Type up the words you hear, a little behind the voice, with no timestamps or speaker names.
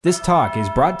This talk is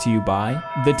brought to you by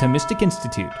the Thomistic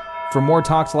Institute. For more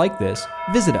talks like this,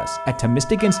 visit us at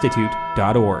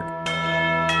ThomisticInstitute.org.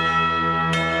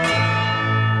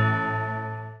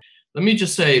 Let me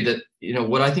just say that,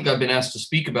 what I think I've been asked to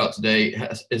speak about today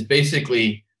is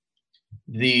basically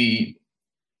the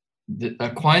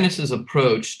Aquinas'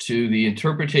 approach to the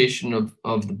interpretation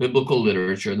of the biblical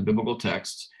literature, the biblical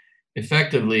texts,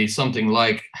 effectively something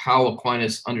like how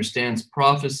Aquinas understands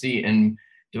prophecy and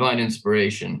divine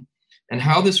inspiration, and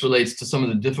how this relates to some of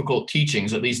the difficult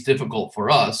teachings, at least difficult for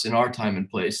us in our time and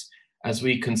place, as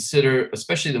we consider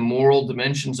especially the moral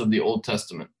dimensions of the Old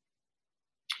Testament.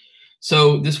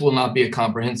 So this will not be a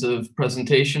comprehensive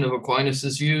presentation of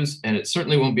Aquinas' views, and it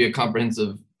certainly won't be a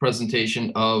comprehensive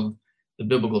presentation of the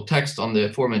biblical text on the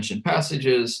aforementioned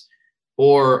passages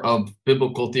or of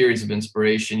biblical theories of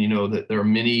inspiration. You know that there are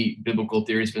many biblical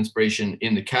theories of inspiration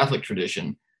in the Catholic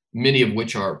tradition, many of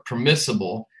which are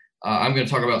permissible. I'm going to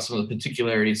talk about some of the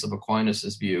particularities of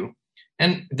Aquinas' view.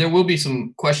 And there will be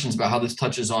some questions about how this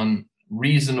touches on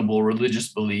reasonable religious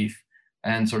belief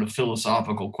and sort of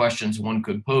philosophical questions one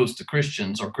could pose to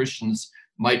Christians or Christians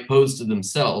might pose to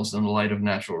themselves in the light of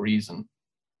natural reason.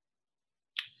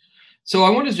 So I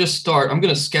want to just start. I'm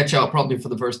going to sketch out probably for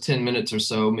the first 10 minutes or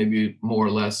so, maybe more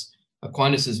or less,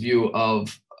 Aquinas' view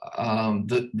of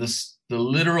the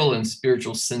literal and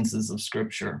spiritual senses of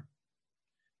Scripture.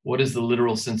 What is the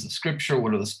literal sense of Scripture?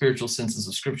 What are the spiritual senses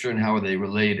of Scripture, and how are they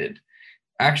related?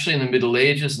 Actually, in the Middle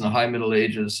Ages and the High Middle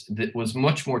Ages, it was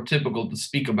much more typical to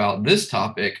speak about this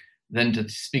topic than to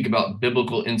speak about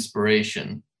biblical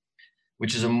inspiration,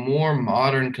 which is a more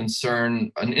modern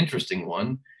concern, an interesting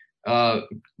one,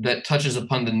 that touches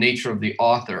upon the nature of the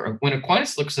author. When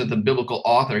Aquinas looks at the biblical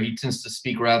author, he tends to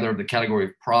speak rather of the category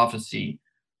of prophecy,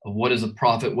 of what is a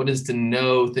prophet, what is to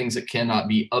know things that cannot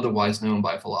be otherwise known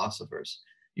by philosophers.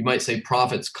 You might say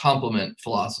prophets complement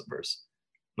philosophers,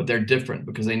 but they're different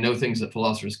because they know things that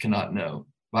philosophers cannot know.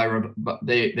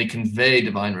 They convey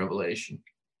divine revelation.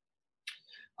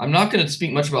 I'm not going to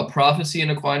speak much about prophecy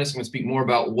in Aquinas. I'm going to speak more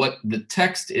about what the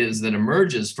text is that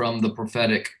emerges from the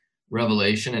prophetic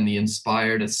revelation and the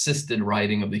inspired, assisted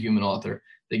writing of the human author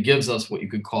that gives us what you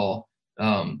could call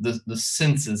the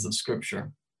senses of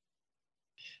Scripture.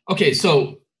 Okay,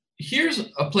 so here's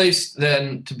a place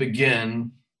then to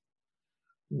begin.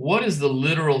 What is the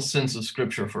literal sense of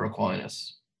Scripture for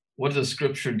Aquinas? What does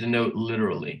Scripture denote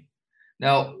literally?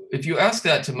 Now, if you ask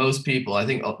that to most people, I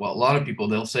think, a lot of people,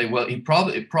 they'll say, well, it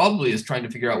probably is trying to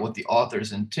figure out what the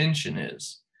author's intention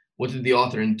is. What did the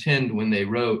author intend when they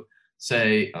wrote,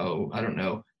 say,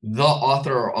 the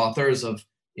author or authors of,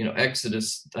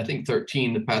 Exodus, I think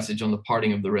 13, the passage on the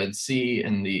parting of the Red Sea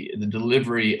and the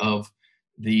delivery of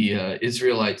the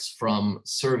Israelites from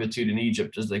servitude in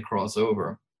Egypt as they cross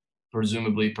over,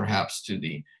 presumably perhaps to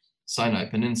the Sinai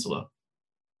Peninsula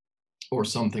or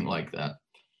something like that.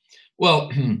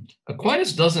 Well,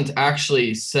 Aquinas doesn't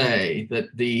actually say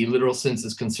that the literal sense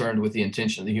is concerned with the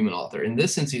intention of the human author. In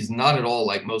this sense, he's not at all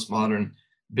like most modern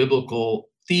biblical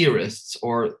theorists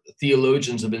or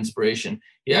theologians of inspiration.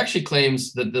 He actually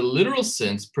claims that the literal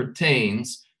sense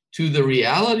pertains to the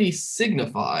reality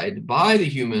signified by the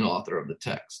human author of the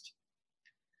text.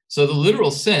 So the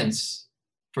literal sense,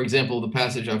 for example, the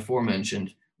passage I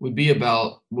aforementioned, would be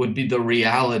the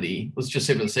reality, let's just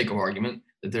say for the sake of argument,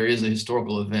 that there is a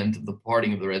historical event of the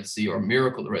parting of the Red Sea or a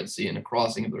miracle of the Red Sea and a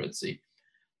crossing of the Red Sea.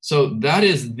 So that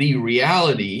is the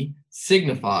reality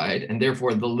signified, and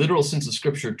therefore the literal sense of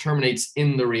Scripture terminates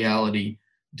in the reality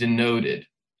denoted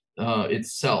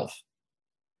itself.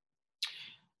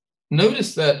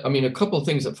 Notice that, a couple of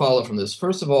things that follow from this.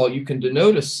 First of all, you can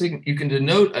denote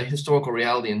a historical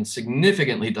reality in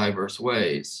significantly diverse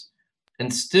ways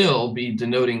and still be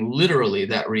denoting literally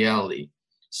that reality.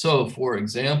 So, for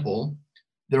example,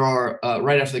 there are,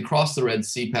 right after they cross the Red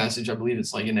Sea passage, I believe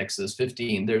it's like in Exodus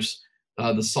 15, there's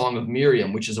the Song of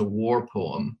Miriam, which is a war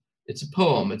poem. It's a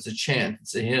poem, it's a chant,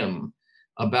 it's a hymn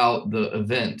about the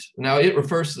event. Now, it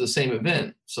refers to the same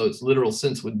event, so its literal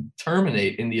sense would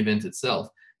terminate in the event itself,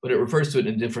 but it refers to it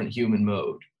in a different human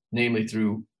mode, namely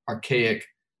through archaic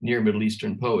Near Middle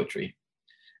Eastern poetry.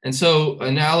 And so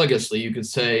analogously, you could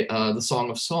say the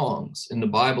Song of Songs in the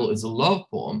Bible is a love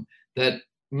poem that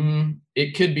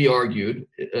it could be argued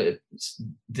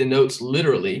denotes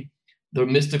literally the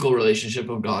mystical relationship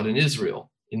of God and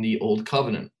Israel in the Old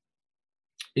Covenant.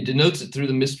 It denotes it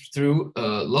through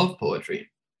love poetry,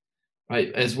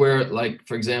 right? As where, like,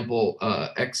 for example,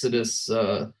 Exodus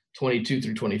 22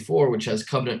 through 24, which has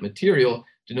covenant material,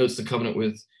 denotes the covenant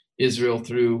with Israel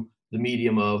through the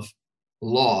medium of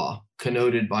law,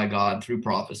 connoted by God through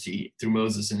prophecy, through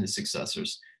Moses and his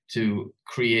successors, to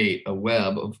create a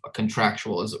web of a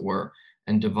contractual, as it were,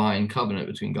 and divine covenant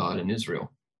between God and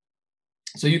Israel.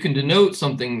 So you can denote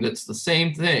something that's the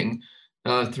same thing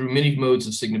through many modes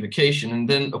of signification. And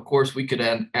then, of course, we could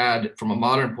add from a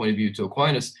modern point of view to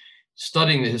Aquinas,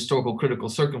 studying the historical critical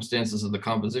circumstances of the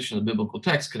composition of biblical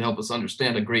text could help us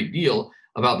understand a great deal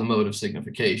about the mode of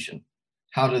signification.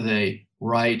 How do they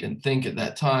write and think at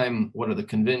that time? What are the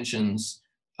conventions?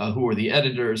 Who are the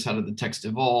editors? How did the text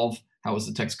evolve? How was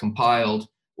the text compiled?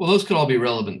 Well, those could all be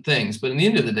relevant things. But in the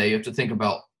end of the day, you have to think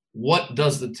about what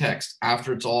does the text,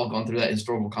 after it's all gone through that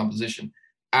historical composition,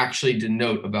 actually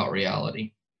denote about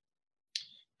reality?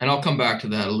 And I'll come back to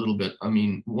that a little bit. I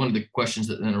mean, one of the questions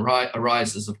that then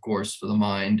arises, of course, for the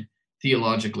mind,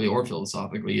 theologically or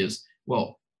philosophically, is,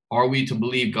 well, are we to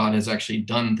believe God has actually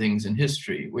done things in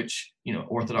history? Which,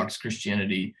 Orthodox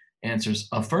Christianity answers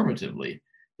affirmatively,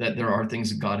 that there are things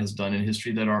that God has done in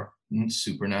history that are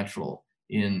supernatural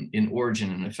in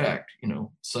origin and effect,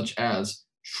 such as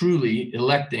truly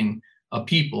electing a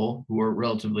people who are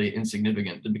relatively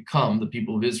insignificant to become the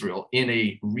people of Israel in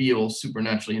a real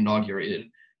supernaturally inaugurated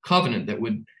covenant that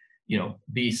would,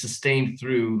 be sustained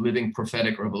through living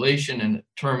prophetic revelation and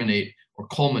terminate or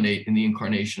culminate in the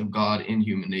incarnation of God in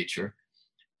human nature.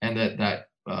 And that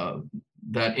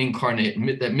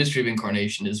mystery of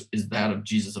incarnation is that of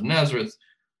Jesus of Nazareth,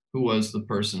 who was the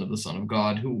person of the Son of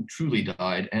God, who truly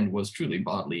died and was truly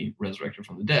bodily resurrected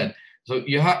from the dead. So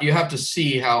you have to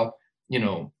see how,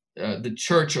 the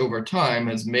church over time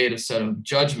has made a set of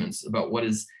judgments about what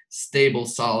is stable,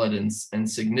 solid, and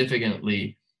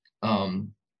significantly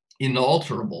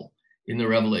inalterable in the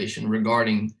revelation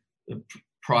regarding the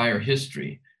prior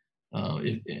history.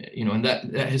 And that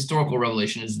historical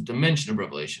revelation is a dimension of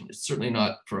revelation. It's certainly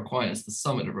not, for Aquinas, the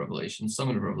summit of revelation. The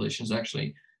summit of revelation is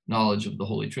actually knowledge of the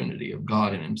Holy Trinity, of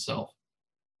God and himself.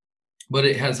 But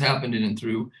it has happened in and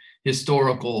through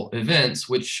historical events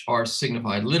which are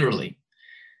signified literally.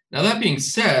 Now, that being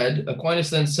said,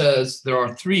 Aquinas then says there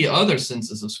are three other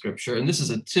senses of Scripture, and this is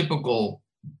a typical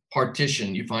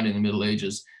partition you find in the Middle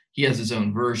Ages. He has his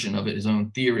own version of it, his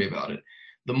own theory about it.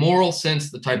 The moral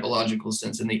sense, the typological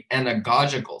sense, and the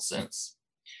anagogical sense.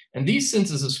 And these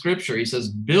senses of Scripture, he says,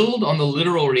 build on the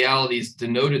literal realities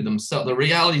denoted themselves, the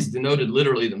realities denoted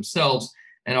literally themselves,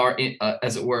 and are,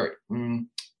 as it were,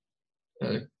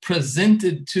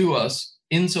 presented to us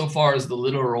insofar as the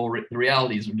literal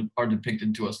realities are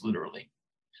depicted to us literally.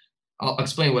 I'll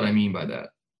explain what I mean by that.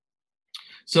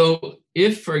 So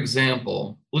if, for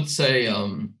example, let's say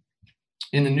in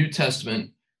the New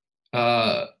Testament,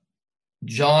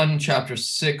 John chapter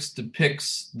 6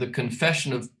 depicts the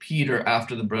confession of Peter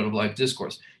after the bread of life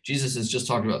discourse. Jesus has just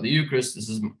talked about the Eucharist. This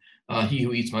is he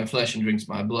who eats my flesh and drinks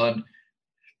my blood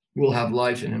will have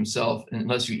life in himself. And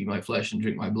unless you eat my flesh and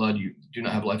drink my blood, you do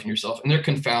not have life in yourself. And they're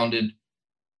confounded.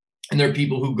 And there are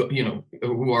people who go,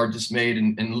 who are dismayed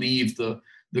and leave the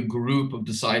group of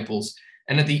disciples.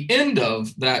 And at the end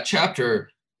of that chapter,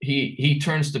 he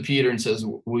turns to Peter and says,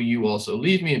 will you also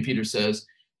leave me? And Peter says,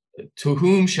 to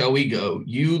whom shall we go?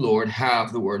 You, Lord,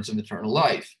 have the words of eternal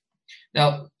life.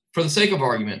 Now, for the sake of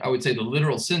argument, I would say the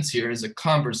literal sense here is a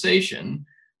conversation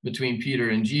between Peter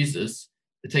and Jesus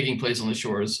taking place on the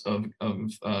shores of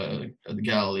the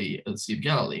Galilee, the Sea of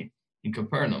Galilee in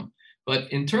Capernaum.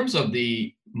 But in terms of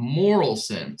the moral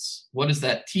sense, what is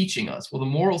that teaching us? Well, the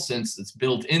moral sense that's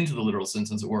built into the literal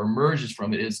sense, as it were, emerges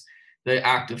from it is the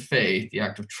act of faith, the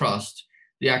act of trust,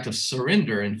 the act of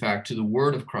surrender, in fact, to the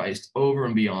word of Christ over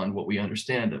and beyond what we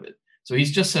understand of it. So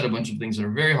he's just said a bunch of things that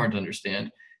are very hard to understand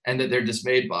and that they're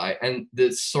dismayed by. And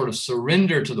this sort of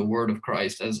surrender to the word of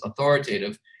Christ as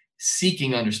authoritative,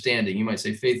 seeking understanding, you might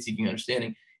say faith seeking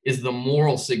understanding, is the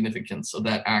moral significance of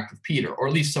that act of Peter, or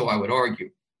at least so I would argue.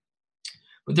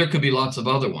 But there could be lots of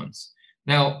other ones.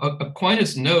 Now,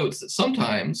 Aquinas notes that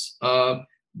sometimes the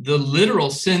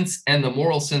literal sense and the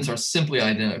moral sense are simply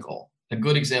identical. A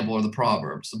good example are the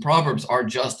Proverbs. The Proverbs are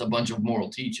just a bunch of moral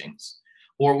teachings.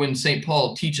 Or when St.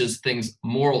 Paul teaches things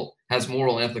moral, has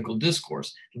moral and ethical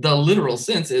discourse, the literal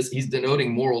sense is he's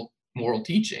denoting moral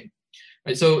teaching.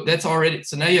 Right? So that's already,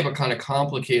 so now you have a kind of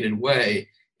complicated way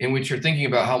in which you're thinking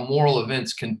about how moral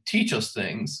events can teach us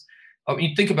things.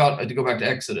 You think about, to go back to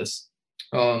Exodus,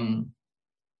 I'll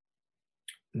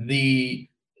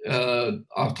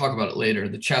talk about it later,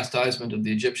 the chastisement of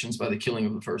the Egyptians by the killing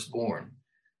of the firstborn.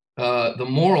 The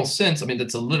moral sense, I mean,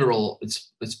 that's a literal,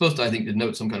 it's supposed to, I think,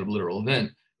 denote some kind of literal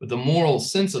event, but the moral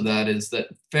sense of that is that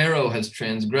Pharaoh has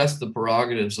transgressed the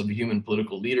prerogatives of human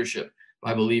political leadership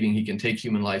by believing he can take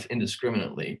human life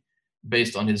indiscriminately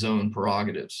based on his own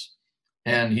prerogatives.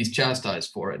 And he's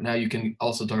chastised for it. Now you can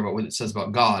also talk about what it says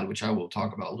about God, which I will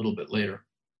talk about a little bit later.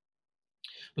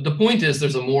 But the point is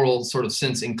there's a moral sort of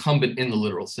sense incumbent in the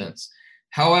literal sense.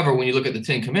 However, when you look at the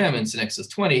 10 Commandments in Exodus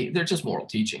 20, they're just moral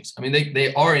teachings. I mean,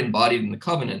 they are embodied in the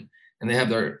covenant, and they have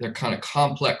their kind of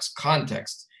complex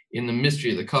context in the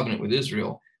mystery of the covenant with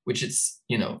Israel, which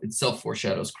itself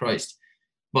foreshadows Christ.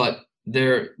 But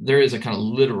there is a kind of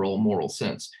literal moral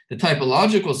sense. The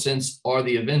typological sense are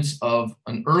the events of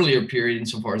an earlier period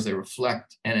insofar as they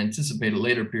reflect and anticipate a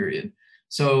later period.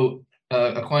 So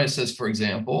Aquinas says, for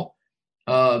example,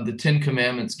 the 10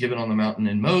 Commandments given on the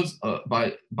mountain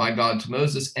by God to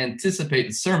Moses anticipate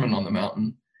the Sermon on the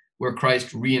Mountain, where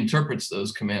Christ reinterprets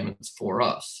those commandments for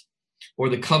us. Or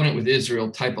the covenant with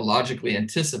Israel typologically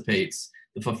anticipates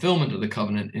the fulfillment of the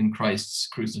covenant in Christ's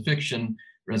crucifixion,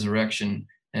 resurrection,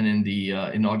 and in the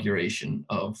inauguration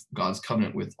of God's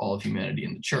covenant with all of humanity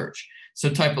in the church. So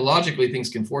typologically, things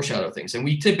can foreshadow things. And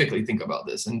we typically think about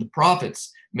this. And the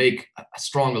prophets make a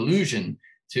strong allusion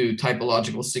to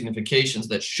typological significations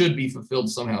that should be fulfilled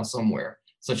somehow, somewhere,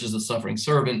 such as the suffering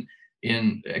servant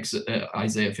in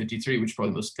Isaiah 53, which is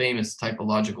probably the most famous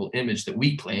typological image that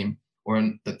we claim, or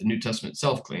that the New Testament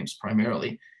itself claims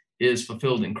primarily, is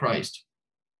fulfilled in Christ.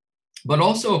 But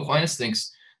also Aquinas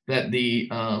thinks that the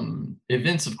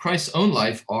events of Christ's own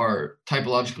life are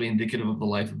typologically indicative of the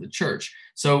life of the church.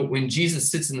 So when Jesus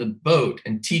sits in the boat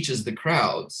and teaches the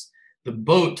crowds, the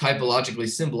boat typologically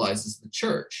symbolizes the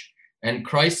church. And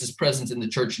Christ is present in the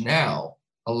church now,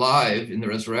 alive in the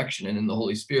resurrection and in the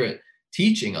Holy Spirit,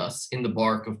 teaching us in the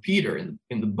bark of Peter, in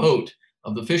the boat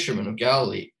of the fishermen of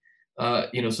Galilee. So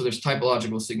there's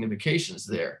typological significations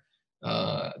there.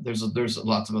 There's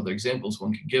lots of other examples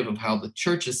one could give of how the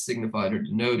church is signified or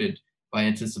denoted by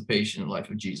anticipation in the life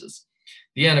of Jesus.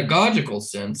 The anagogical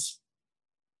sense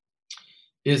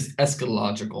is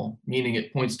eschatological, meaning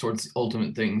it points towards the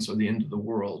ultimate things or the end of the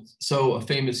world. So a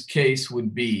famous case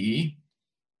would be,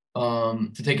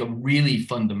 to take a really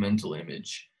fundamental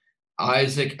image,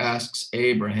 Isaac asks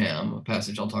Abraham, a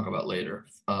passage I'll talk about later,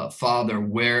 Father,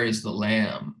 where is the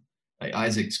lamb?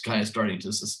 Isaac's kind of starting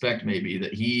to suspect maybe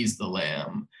that he's the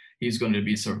lamb. He's going to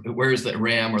be where's the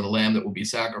ram or the lamb that will be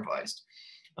sacrificed?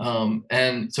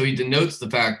 And so he denotes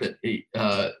the fact that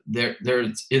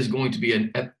there is going to be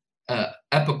an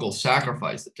epical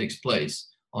sacrifice that takes place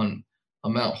on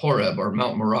Mount Horeb or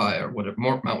Mount Moriah or whatever,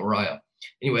 Mount Moriah.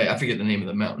 Anyway, I forget the name of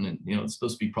the mountain, and it's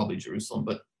supposed to be probably Jerusalem.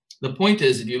 But the point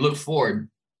is, if you look forward,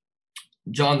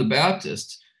 John the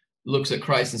Baptist looks at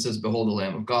Christ and says, "Behold the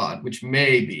Lamb of God," which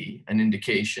may be an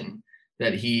indication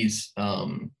that he's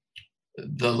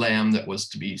the lamb that was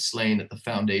to be slain at the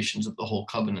foundations of the whole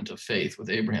covenant of faith with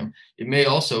Abraham. It may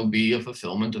also be a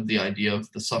fulfillment of the idea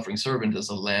of the suffering servant as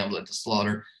a lamb led to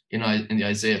slaughter in the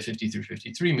Isaiah 50 through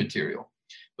 53 material.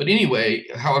 But anyway,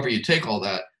 however you take all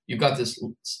that, you've got this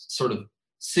sort of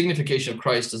signification of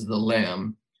Christ as the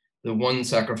lamb, the one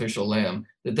sacrificial lamb,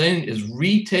 that then is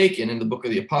retaken in the book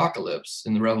of the Apocalypse,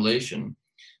 in the Revelation,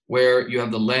 where you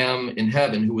have the lamb in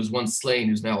heaven who was once slain,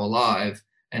 who's now alive,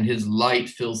 and his light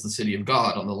fills the city of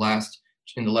God in the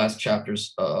last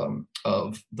chapters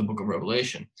of the book of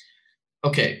Revelation.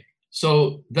 Okay,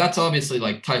 so that's obviously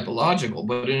like typological,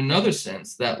 but in another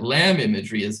sense, that lamb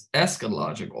imagery is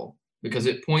eschatological because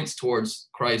it points towards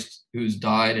Christ who's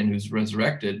died and who's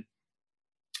resurrected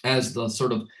as the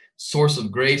sort of source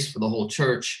of grace for the whole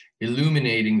church,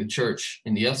 illuminating the church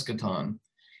in the eschaton.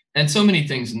 And so many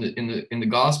things in the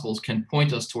Gospels can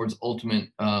point us towards ultimate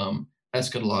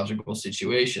eschatological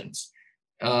situations.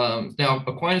 Now,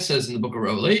 Aquinas says in the book of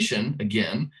Revelation,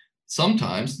 again,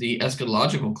 sometimes the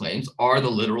eschatological claims are the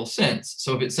literal sense.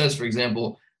 So if it says, for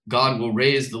example, God will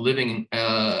raise the living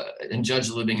and judge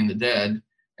the living and the dead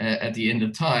at the end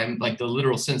of time, like the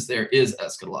literal sense there is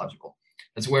eschatological.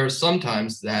 That's where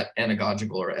sometimes that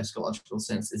anagogical or eschatological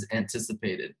sense is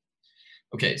anticipated.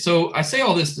 Okay, so I say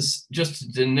all this just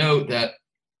to denote that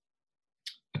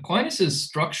Aquinas'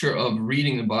 structure of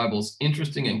reading the Bible is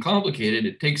interesting and complicated.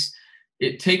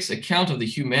 It takes account of the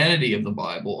humanity of the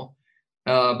Bible,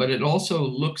 but it also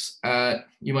looks at,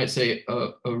 you might say,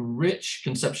 a rich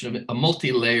conception of a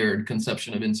multi-layered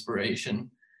conception of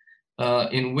inspiration,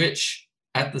 in which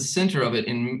at the center of it,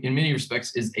 in many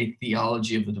respects, is a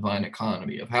theology of the divine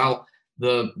economy, of how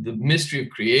the mystery of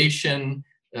creation,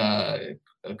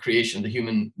 creation of the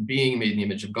human being made in the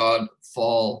image of God,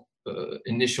 fall,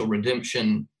 initial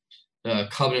redemption,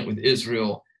 covenant with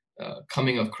Israel,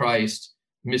 coming of Christ,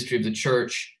 mystery of the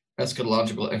church,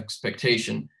 eschatological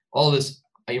expectation, all this,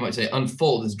 you might say,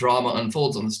 this drama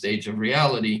unfolds on the stage of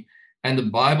reality, and the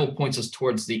Bible points us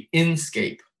towards the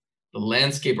inscape, the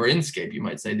landscape or inscape, you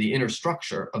might say, the inner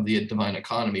structure of the divine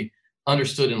economy,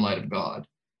 understood in light of God.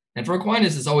 And for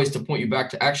Aquinas, it's always to point you back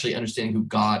to actually understanding who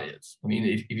God is. I mean,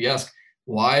 if you ask,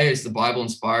 Why is the Bible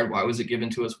inspired? Why was it given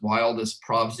to us? Why all this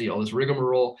prophecy, all this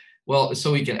rigmarole? Well,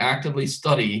 so we can actively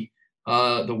study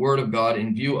the Word of God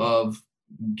in view of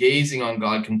gazing on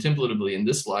God contemplatively in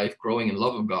this life, growing in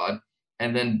love of God,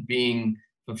 and then being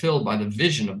fulfilled by the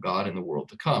vision of God in the world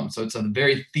to come. So it's a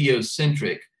very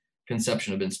theocentric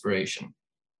conception of inspiration.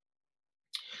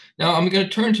 Now I'm going to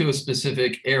turn to a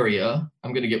specific area.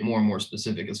 I'm going to get more and more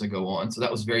specific as I go on. So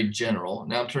that was very general.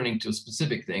 Now I'm turning to a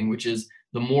specific thing, which is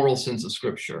the moral sense of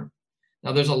Scripture.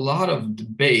 Now there's a lot of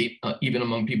debate, even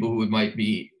among people who might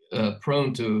be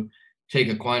prone to take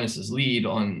Aquinas's lead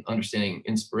on understanding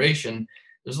inspiration.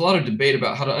 There's a lot of debate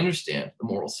about how to understand the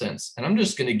moral sense. And I'm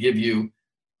just going to give you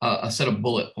a set of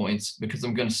bullet points because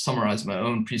I'm going to summarize my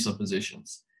own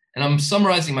presuppositions. And I'm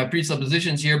summarizing my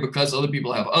presuppositions here because other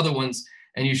people have other ones,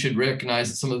 and you should recognize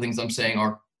that some of the things I'm saying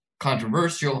are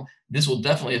controversial. This will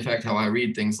definitely affect how I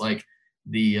read things like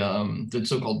the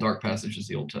so-called dark passages of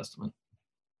the Old Testament.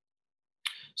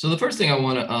 So the first thing I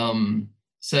want to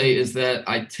say is that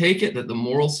I take it that the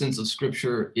moral sense of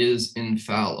Scripture is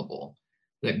infallible,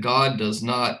 that God does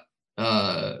not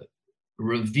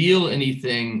reveal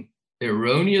anything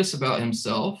erroneous about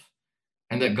himself,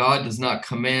 and that God does not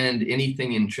command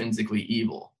anything intrinsically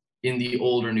evil in the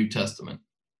Old or New Testament.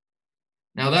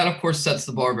 Now that, of course, sets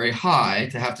the bar very high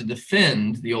to have to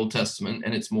defend the Old Testament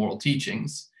and its moral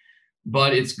teachings,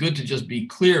 but it's good to just be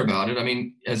clear about it. I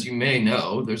mean, as you may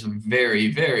know, there's a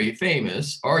very, very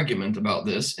famous argument about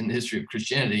this in the history of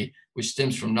Christianity, which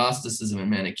stems from Gnosticism and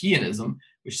Manichaeanism,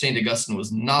 which St. Augustine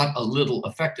was not a little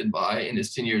affected by in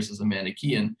his 10 years as a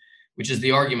Manichaean, which is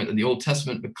the argument that the Old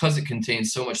Testament, because it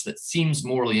contains so much that seems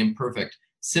morally imperfect,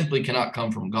 simply cannot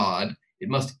come from God. It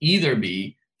must either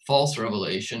be false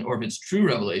revelation, or if it's true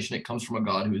revelation, it comes from a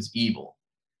God who is evil.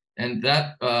 And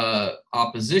that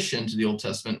opposition to the Old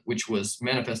Testament, which was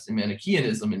manifest in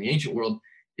Manichaeanism in the ancient world,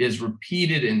 is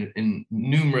repeated in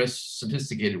numerous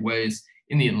sophisticated ways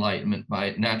in the Enlightenment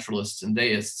by naturalists and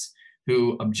deists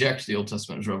who object to the Old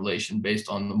Testament as revelation based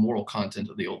on the moral content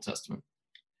of the Old Testament.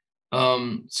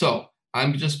 So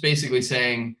I'm just basically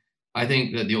saying, I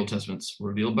think that the Old Testament's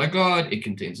revealed by God. It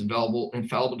contains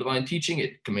infallible divine teaching.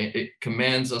 It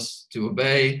commands us to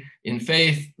obey in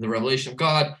faith the revelation of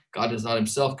God. God does not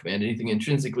himself command anything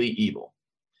intrinsically evil.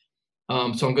 So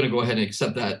I'm going to go ahead and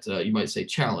accept that, you might say,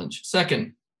 challenge.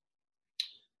 Second,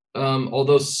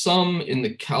 although some in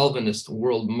the Calvinist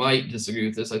world might disagree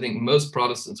with this, I think most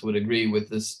Protestants would agree with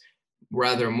this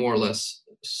rather more or less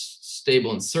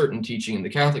stable and certain teaching in the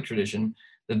Catholic tradition,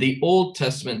 that the Old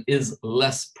Testament is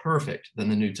less perfect than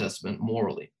the New Testament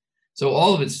morally. So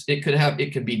all of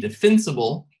it could be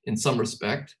defensible in some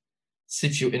respect,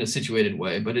 in a situated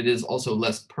way, but it is also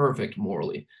less perfect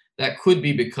morally. That could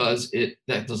be because that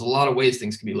there's a lot of ways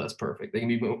things can be less perfect. They can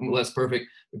be less perfect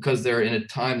because they're in a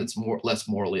time that's less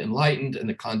morally enlightened, and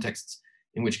the contexts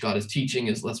in which God is teaching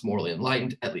is less morally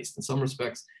enlightened, at least in some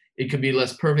respects. It could be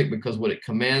less perfect because what it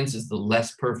commands is the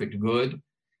less perfect good.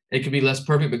 It could be less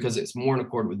perfect because it's more in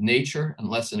accord with nature and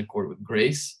less in accord with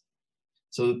grace.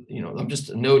 So, I'm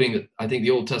just noting that I think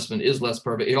the Old Testament is less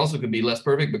perfect. It also could be less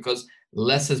perfect because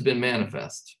less has been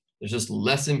manifest. There's just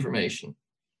less information.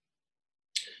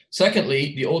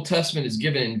 Secondly, the Old Testament is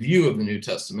given in view of the New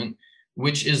Testament,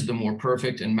 which is the more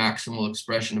perfect and maximal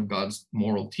expression of God's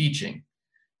moral teaching.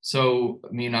 So,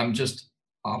 I'm just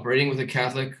operating with a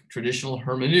Catholic traditional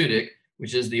hermeneutic,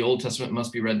 which is the Old Testament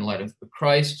must be read in light of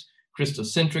Christ,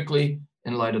 Christocentrically,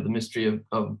 in light of the mystery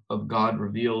of God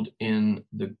revealed in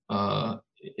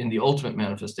the ultimate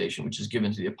manifestation, which is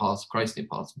given to the apostles,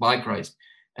 by Christ,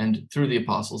 and through the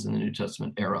apostles in the New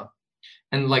Testament era.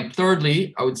 And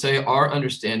thirdly, I would say our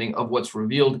understanding of what's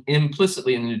revealed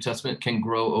implicitly in the New Testament can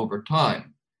grow over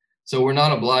time. So we're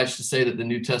not obliged to say that the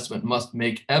New Testament must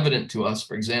make evident to us,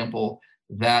 for example,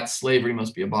 that slavery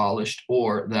must be abolished,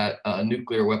 or that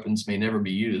nuclear weapons may never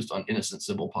be used on innocent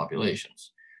civil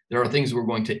populations. There are things we're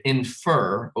going to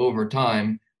infer over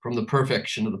time from the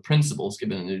perfection of the principles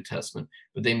given in the New Testament,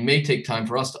 but they may take time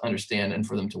for us to understand and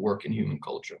for them to work in human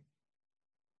culture.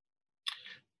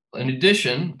 In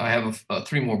addition, I have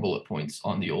 3 more bullet points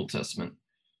on the Old Testament.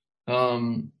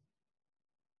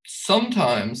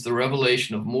 Sometimes the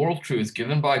revelation of moral truth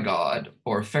given by God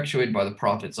or effectuated by the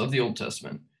prophets of the Old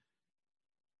Testament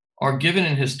are given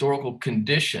in historical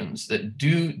conditions that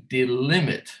do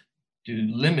delimit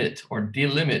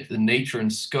the nature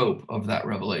and scope of that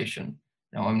revelation.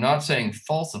 Now, I'm not saying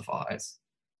falsifies,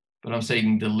 but I'm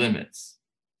saying delimits.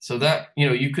 So that,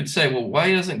 you could say, well,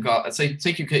 why doesn't God,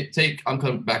 I'm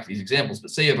coming back to these examples,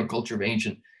 but say you have a culture of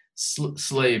ancient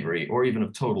slavery or even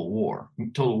of total war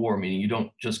meaning you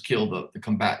don't just kill the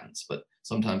combatants, but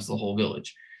sometimes the whole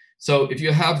village. So if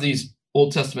you have these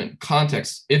Old Testament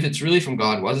context, if it's really from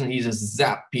God, why doesn't he just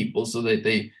zap people so that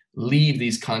they leave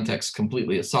these contexts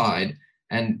completely aside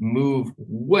and move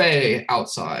way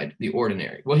outside the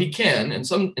ordinary? Well, he can,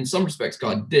 and in some respects,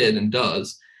 God did and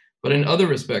does, but in other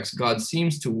respects, God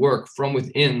seems to work from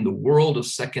within the world of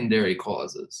secondary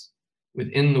causes,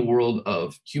 within the world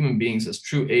of human beings as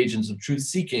true agents of truth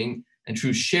seeking and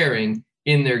truth sharing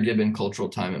in their given cultural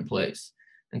time and place.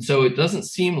 And so it doesn't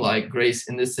seem like grace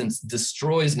in this sense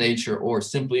destroys nature or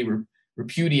simply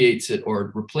repudiates it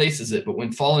or replaces it. But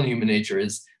when fallen human nature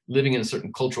is living in a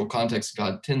certain cultural context,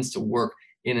 God tends to work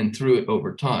in and through it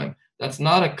over time. That's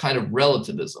not a kind of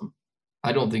relativism.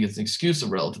 I don't think it's an excuse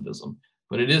of relativism,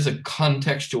 but it is a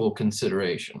contextual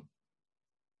consideration.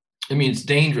 I mean, it's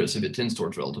dangerous if it tends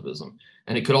towards relativism.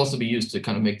 And it could also be used to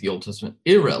kind of make the Old Testament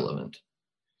irrelevant,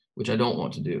 which I don't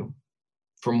want to do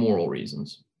for moral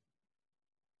reasons.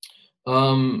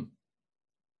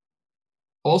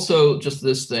 Also, just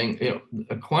this thing,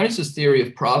 Aquinas' theory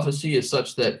of prophecy is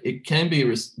such that it can be,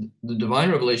 the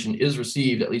divine revelation is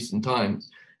received, at least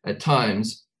at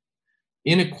times,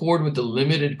 in accord with the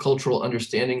limited cultural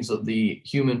understandings of the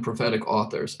human prophetic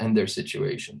authors and their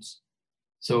situations.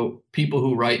 So people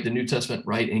who write the New Testament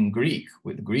write in Greek,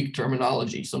 with Greek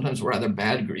terminology, sometimes rather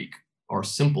bad Greek or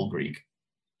simple Greek.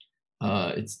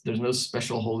 There's no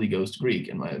special Holy Ghost Greek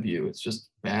in my view. It's just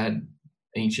bad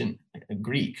ancient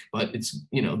Greek, but it's,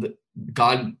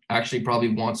 God actually probably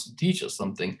wants to teach us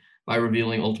something by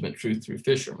revealing ultimate truth through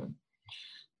fishermen,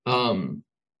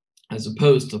 as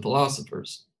opposed to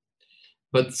philosophers.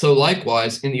 But so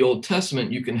likewise, in the Old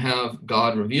Testament, you can have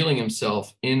God revealing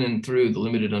himself in and through the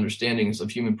limited understandings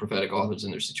of human prophetic authors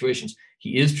and their situations.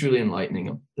 He is truly enlightening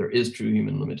them. There is true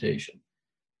human limitation.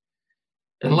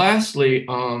 And lastly,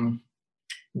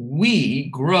 we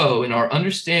grow in our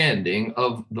understanding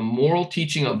of the moral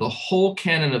teaching of the whole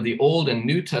canon of the Old and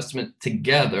New Testament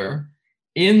together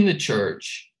in the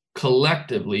church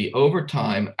collectively over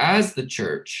time, as the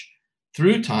church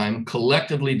through time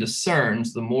collectively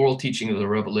discerns the moral teaching of the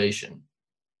revelation.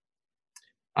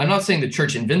 I'm not saying the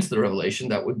church invents the revelation,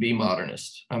 that would be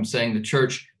modernist. I'm saying the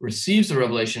church receives the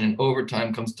revelation and over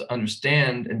time comes to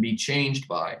understand and be changed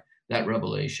by that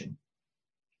revelation.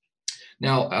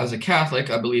 Now, as a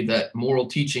Catholic, I believe that moral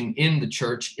teaching in the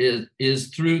church is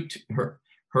through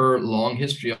her long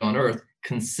history on earth,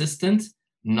 consistent,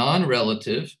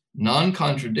 non-relative,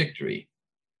 non-contradictory,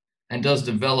 and does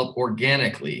develop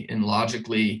organically in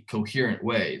logically coherent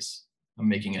ways. I'm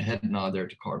making a head nod there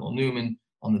to Cardinal Newman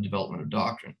on the development of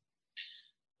doctrine.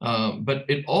 But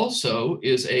it also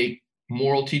is a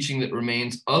moral teaching that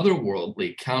remains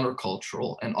otherworldly,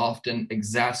 countercultural, and often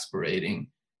exasperating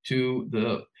to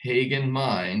the pagan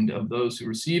mind of those who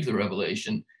receive the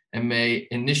revelation and may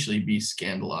initially be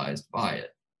scandalized by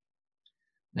it.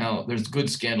 Now, there's good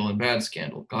scandal and bad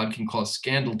scandal. God can cause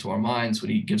scandal to our minds when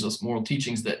he gives us moral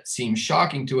teachings that seem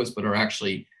shocking to us, but are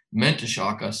actually meant to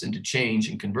shock us into change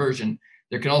and conversion.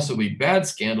 There can also be bad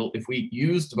scandal if we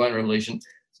use divine revelation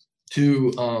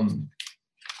to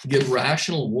give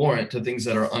rational warrant to things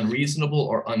that are unreasonable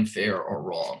or unfair or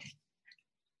wrong.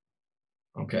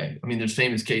 Okay, I mean, there's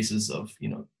famous cases of,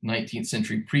 19th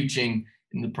century preaching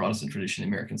in the Protestant tradition in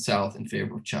the American South in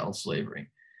favor of chattel slavery.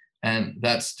 And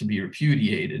that's to be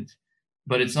repudiated,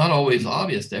 but it's not always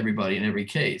obvious to everybody in every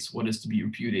case what is to be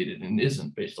repudiated and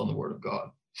isn't based on the word of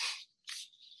God.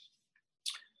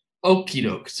 Okie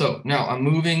doke. So now I'm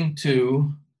moving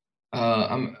to,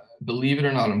 believe it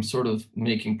or not, I'm sort of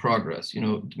making progress.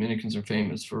 Dominicans are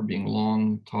famous for being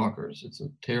long talkers. It's a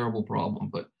terrible problem,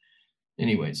 but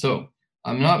anyway, so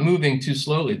I'm not moving too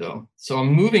slowly though. So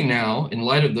I'm moving now, in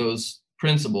light of those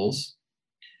principles,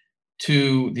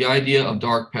 to the idea of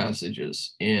dark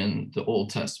passages in the Old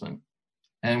Testament.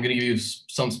 And I'm going to give you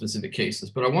some specific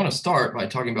cases, but I want to start by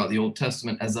talking about the Old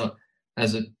Testament as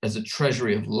a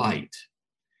treasury of light,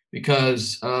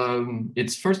 because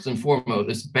it's first and foremost,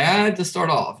 it's bad to start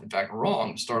off, in fact,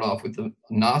 wrong to start off with the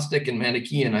Gnostic and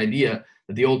Manichaean idea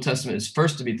that the Old Testament is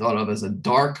first to be thought of as a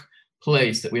dark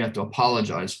place that we have to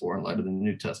apologize for in light of the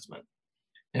New Testament.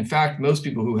 In fact, most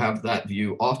people who have that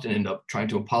view often end up trying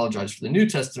to apologize for the New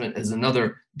Testament as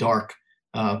another dark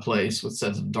place with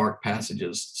sets of dark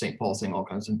passages, St. Paul saying all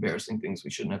kinds of embarrassing things we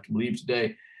shouldn't have to believe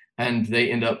today. And they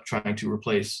end up trying to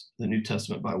replace the New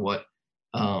Testament by what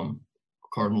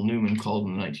Cardinal Newman called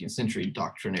in the 19th century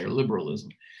doctrinaire liberalism.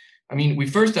 I mean, we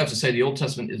first have to say the Old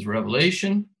Testament is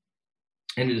revelation,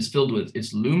 and it is filled with,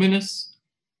 it's luminous.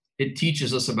 It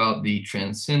teaches us about the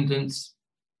transcendence,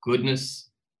 goodness,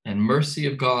 and mercy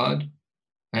of God.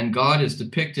 And God is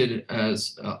depicted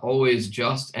as always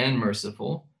just and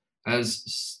merciful.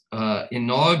 as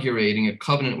inaugurating a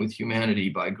covenant with humanity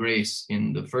by grace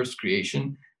in the first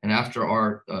creation, and after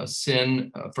our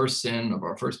first sin of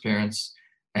our first parents,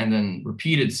 and then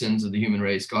repeated sins of the human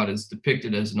race, God is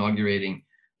depicted as inaugurating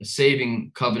a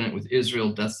saving covenant with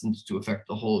Israel destined to affect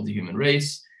the whole of the human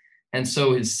race. And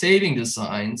so his saving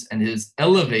designs and his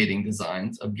elevating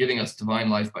designs of giving us divine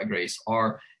life by grace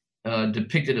are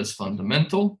depicted as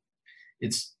fundamental.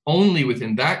 It's only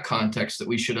within that context that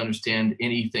we should understand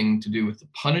anything to do with the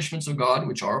punishments of God,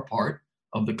 which are a part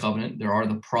of the covenant. There are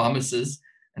the promises,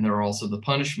 and there are also the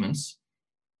punishments.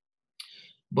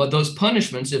 But those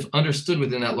punishments, if understood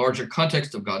within that larger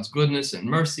context of God's goodness and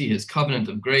mercy, his covenant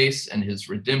of grace and his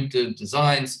redemptive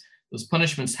designs, those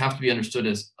punishments have to be understood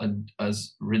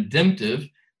as redemptive.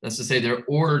 That's to say, they're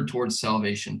ordered towards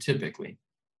salvation typically.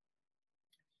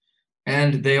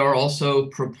 And they are also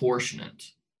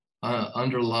proportionate.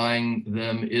 Underlying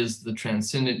them is the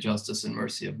transcendent justice and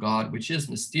mercy of God, which is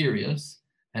mysterious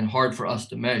and hard for us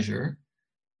to measure.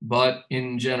 But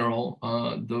in general,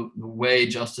 the way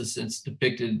justice is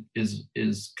depicted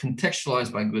is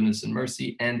contextualized by goodness and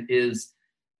mercy, and is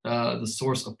the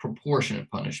source of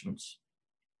proportionate punishments.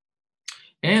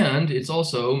 And it's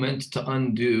also meant to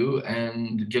undo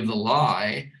and give the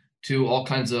lie to all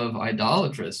kinds of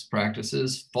idolatrous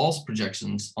practices, false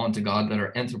projections onto God that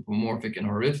are anthropomorphic and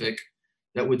horrific,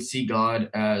 that would see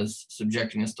God as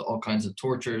subjecting us to all kinds of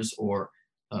tortures or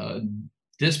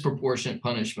disproportionate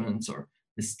punishments or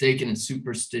mistaken and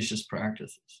superstitious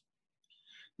practices.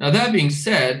 Now, that being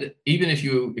said, even if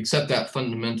you accept that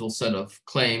fundamental set of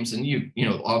claims, and you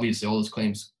know, obviously all those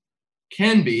claims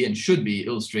can be and should be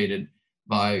illustrated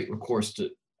by recourse to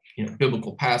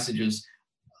biblical passages,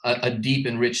 a deep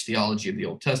and rich theology of the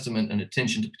Old Testament, and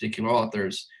attention to particular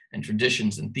authors and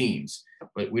traditions and themes.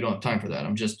 But we don't have time for that.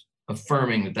 I'm just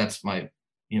affirming that that's my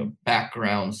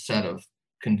background set of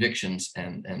convictions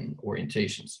and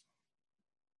orientations.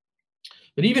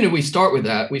 But even if we start with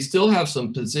that, we still have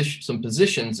some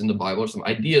positions in the Bible, some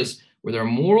ideas where there are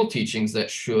moral teachings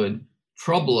that should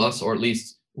trouble us, or at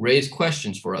least raise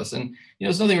questions for us. And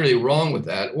there's nothing really wrong with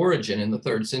that. Origen in the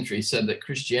 3rd century said that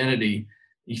Christianity,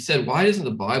 he said, why doesn't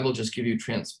the Bible just give you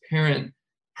transparent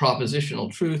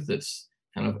propositional truth that's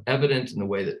kind of evident in the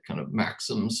way that kind of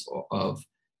maxims of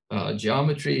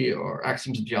geometry or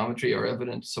axioms of geometry are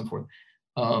evident, so forth.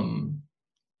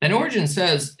 And Origen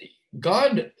says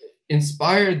God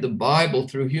inspired the Bible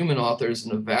through human authors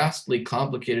in a vastly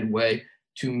complicated way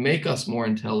to make us more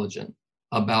intelligent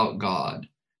about God,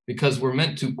 because we're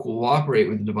meant to cooperate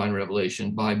with the divine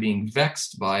revelation by being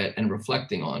vexed by it and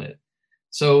reflecting on it.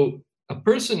 So a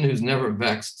person who's never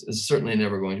vexed is certainly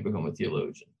never going to become a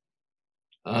theologian.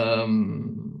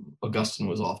 Augustine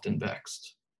was often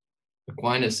vexed.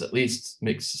 Aquinas at least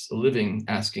makes a living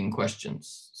asking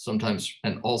questions, sometimes,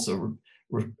 and also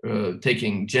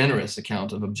taking generous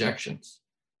account of objections.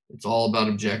 It's all about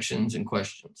objections and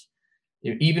questions,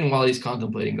 even while he's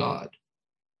contemplating God.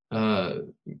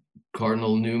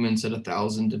 Cardinal Newman said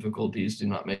 1,000 difficulties do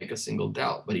not make a single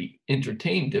doubt, but he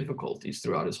entertained difficulties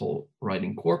throughout his whole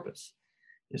writing corpus.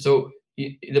 So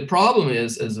the problem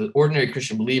is, as an ordinary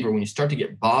Christian believer, when you start to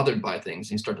get bothered by things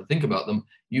and you start to think about them,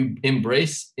 you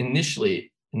embrace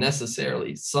initially,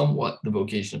 necessarily, somewhat the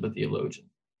vocation of a theologian.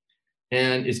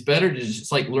 And it's better to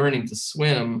just, like learning to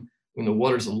swim when the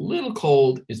water's a little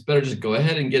cold, it's better just go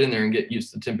ahead and get in there and get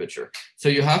used to the temperature. So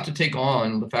you have to take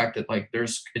on the fact that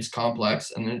it's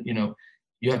complex, and then,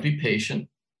 you have to be patient.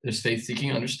 There's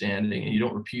faith-seeking understanding, and you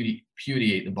don't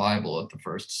repudiate the Bible at the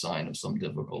first sign of some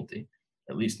difficulty,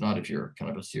 at least not if you're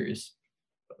kind of a serious,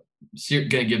 going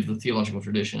to give the theological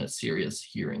tradition a serious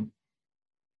hearing.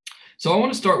 So I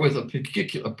want to start with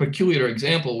a peculiar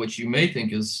example, which you may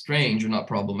think is strange or not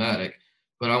problematic,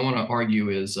 but I want to argue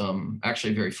is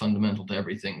actually very fundamental to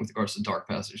everything with regards to dark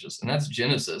passages. And that's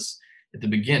Genesis at the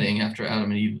beginning, after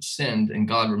Adam and Eve sinned, and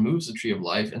God removes the tree of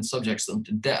life and subjects them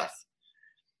to death.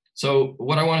 So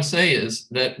what I want to say is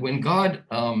that when God,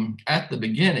 at the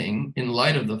beginning, in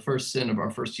light of the first sin of our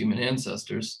first human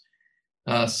ancestors,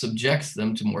 subjects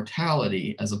them to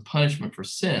mortality as a punishment for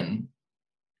sin,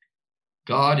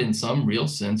 God, in some real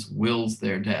sense, wills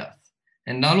their death.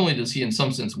 And not only does he, in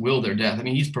some sense, will their death, I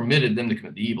mean, he's permitted them to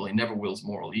commit the evil. He never wills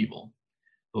moral evil.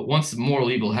 But once the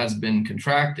moral evil has been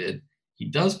contracted, he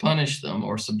does punish them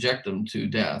or subject them to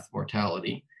death,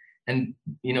 mortality. And,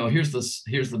 here's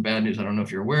the bad news. I don't know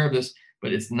if you're aware of this,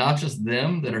 but it's not just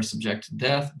them that are subject to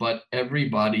death, but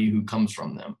everybody who comes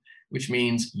from them, which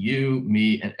means you,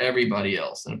 me, and everybody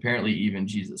else, and apparently even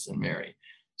Jesus and Mary.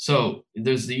 So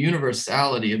there's the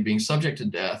universality of being subject to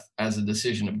death as a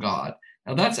decision of God.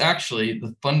 Now, that's actually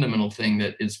the fundamental thing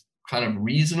that is kind of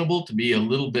reasonable to be a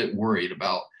little bit worried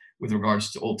about with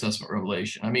regards to Old Testament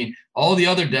revelation. I mean, all the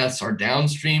other deaths are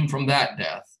downstream from that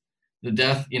death, the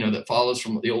death, that follows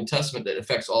from the Old Testament that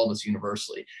affects all of us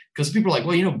universally. Because people are like,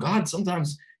 well, God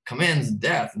sometimes commands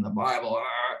death in the Bible.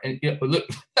 And look,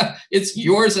 it's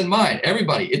yours and mine,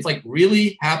 everybody. It's like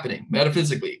really happening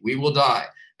metaphysically. We will die.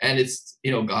 And it's,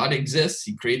 God exists.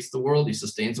 He creates the world. He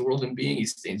sustains the world in being. He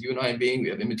sustains you and I in being. We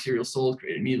have immaterial souls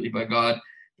created immediately by God.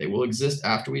 They will exist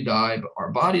after we die, but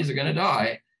our bodies are going to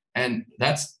die. And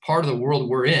that's part of the world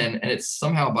we're in. And it's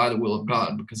somehow by the will of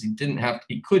God, because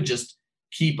he could just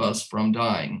keep us from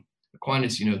dying.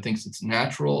 Aquinas, thinks it's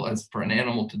natural as for an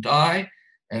animal to die.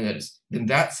 And that is, in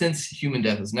that sense, human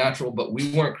death is natural, but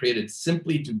we weren't created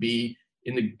simply to be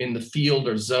in the field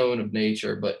or zone of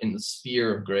nature, but in the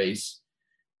sphere of grace.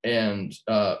 And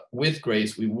with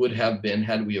grace, we would have been,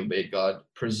 had we obeyed God,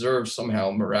 preserved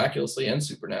somehow miraculously and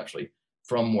supernaturally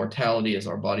from mortality, as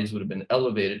our bodies would have been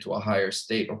elevated to a higher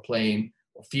state or plane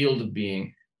or field of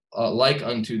being, like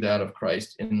unto that of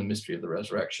Christ in the mystery of the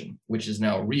resurrection, which is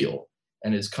now real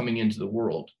and is coming into the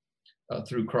world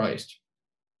through Christ,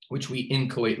 which we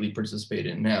inchoately participate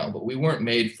in now. But we weren't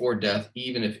made for death,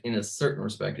 even if in a certain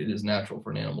respect it is natural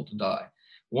for an animal to die.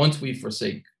 Once we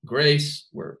forsake grace,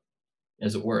 we're,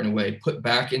 as it were, in a way, put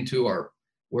back into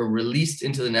we're released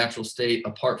into the natural state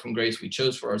apart from grace we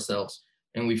chose for ourselves,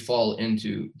 and we fall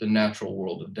into the natural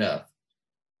world of death,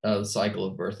 the cycle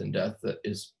of birth and death that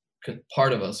is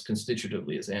part of us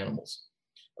constitutively as animals.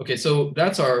 Okay, so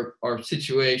that's our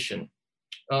situation.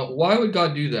 Why would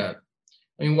God do that?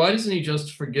 I mean, why doesn't he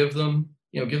just forgive them,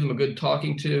 give them a good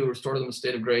talking to, restore them a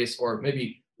state of grace, or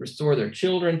maybe restore their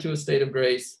children to a state of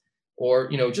grace, or,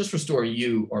 just restore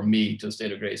you or me to a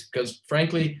state of grace? Because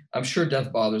frankly, I'm sure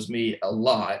death bothers me a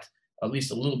lot, at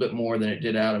least a little bit more than it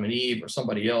did Adam and Eve or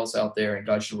somebody else out there, and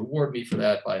God should reward me for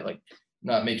that by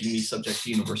not making me subject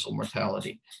to universal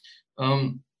mortality.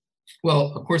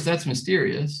 Well, of course, that's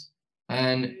mysterious.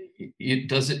 And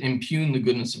does it impugn the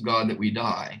goodness of God that we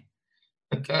die?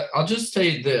 I'll just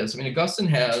say this. I mean, Augustine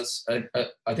has,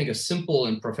 I think, a simple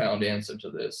and profound answer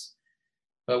to this,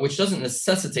 which doesn't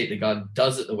necessitate that God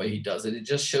does it the way he does it. It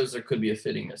just shows there could be a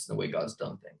fittingness in the way God's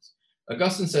done things.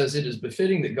 Augustine says it is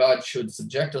befitting that God should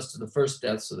subject us to the first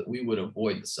death so that we would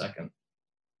avoid the second.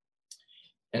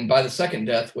 And by the second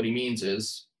death, what he means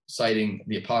is, citing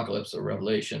the Apocalypse or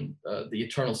Revelation, the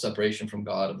eternal separation from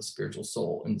God of the spiritual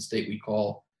soul in the state we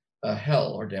call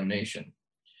hell or damnation.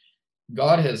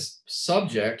 God has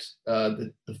subject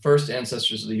the first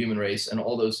ancestors of the human race and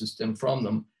all those who stem from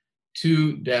them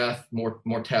to death,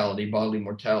 mortality, bodily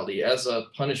mortality, as a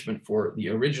punishment for the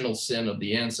original sin of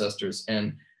the ancestors,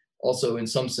 and also in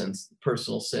some sense the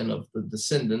personal sin of the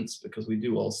descendants, because we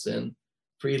do all sin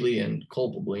freely and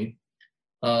culpably,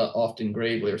 often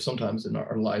gravely, or sometimes in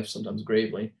our life, sometimes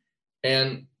gravely.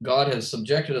 And God has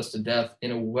subjected us to death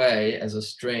in a way as a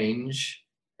strange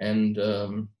and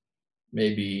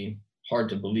maybe hard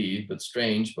to believe, but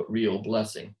strange, but real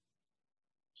blessing,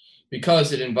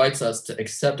 because it invites us to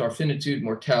accept our finitude,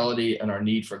 mortality, and our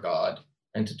need for God,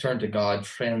 and to turn to God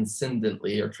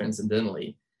transcendently or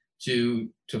transcendentally to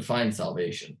find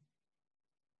salvation.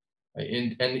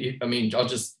 And I mean, I'll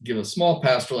just give a small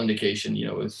pastoral indication.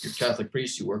 As you're a Catholic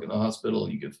priest, you work in the hospital,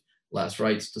 you give last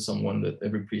rites to someone. That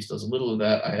every priest does a little of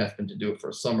that. I happened to do it for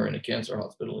a summer in a cancer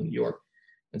hospital in New York,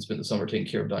 and spent the summer taking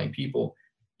care of dying people.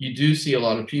 You do see a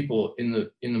lot of people in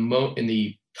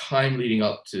the time leading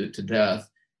up to death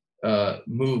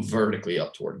move vertically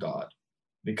up toward God,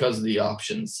 because the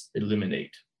options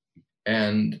eliminate,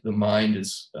 and the mind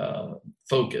is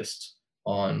focused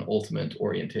on ultimate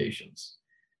orientations.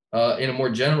 In a more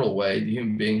general way, the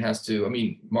human being has to,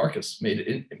 Marcus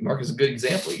Marcus is a good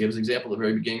example. He gives an example at the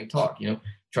very beginning of the talk,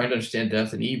 trying to understand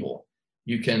death and evil.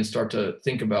 You can start to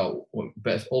think about what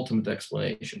best ultimate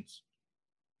explanations.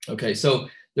 Okay, so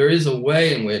there is a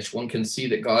way in which one can see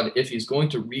that God, if he's going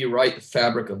to rewrite the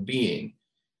fabric of being,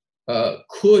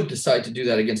 could decide to do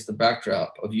that against the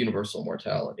backdrop of universal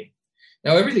mortality.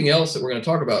 Now, everything else that we're going to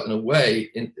talk about in a way,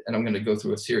 and I'm going to go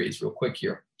through a series real quick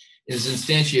here, is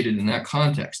instantiated in that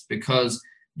context, because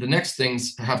the next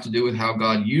things have to do with how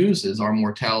God uses our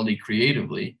mortality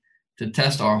creatively to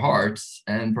test our hearts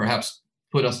and perhaps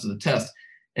put us to the test.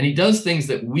 And he does things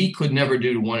that we could never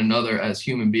do to one another as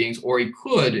human beings, or he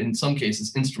could, in some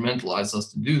cases, instrumentalize us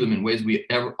to do them in ways we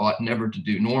ought never to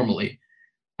do normally,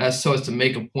 so as to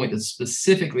make a point that's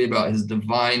specifically about his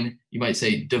divine, you might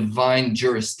say, divine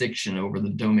jurisdiction over the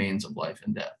domains of life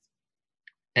and death.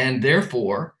 And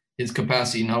therefore, his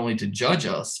capacity not only to judge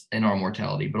us in our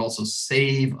mortality, but also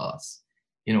save us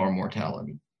in our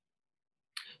mortality.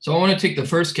 So I want to take the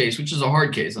first case, which is a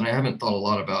hard case, and I haven't thought a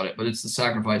lot about it, but it's the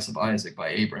sacrifice of Isaac by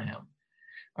Abraham.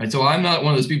 All right, so I'm not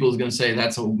one of those people who's going to say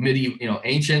that's a medieval,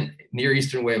 ancient Near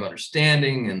Eastern way of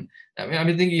understanding. And I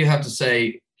think you have to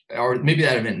say, or maybe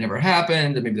that event never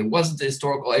happened, and maybe there wasn't the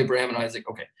historical Abraham and Isaac.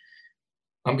 Okay,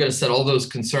 I'm going to set all those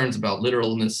concerns about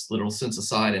literalness, literal sense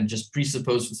aside, and just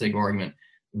presuppose, for the sake of argument,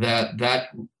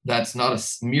 that's not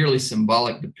a merely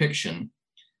symbolic depiction,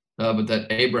 but that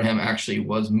Abraham actually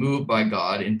was moved by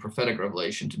God in prophetic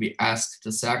revelation to be asked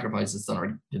to sacrifice his son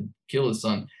or to kill his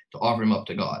son to offer him up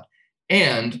to God.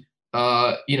 And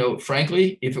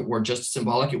frankly, if it were just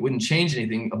symbolic, it wouldn't change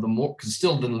anything of the more, because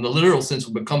still the literal sense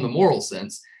would become the moral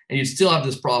sense, and you'd still have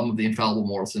this problem of the infallible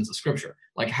moral sense of Scripture.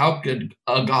 Like, how could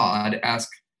a God ask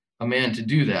a man to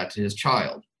do that to his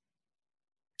child?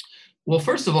 Well,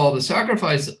 first of all, I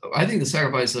think the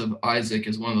sacrifice of Isaac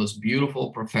is one of those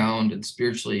beautiful, profound, and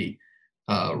spiritually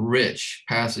rich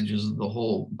passages of the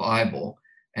whole Bible.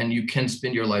 And you can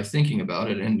spend your life thinking about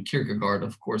it. And Kierkegaard,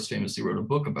 of course, famously wrote a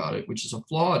book about it, which is a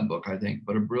flawed book, I think,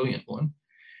 but a brilliant one.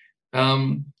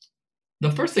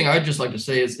 The first thing I'd just like to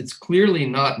say is it's clearly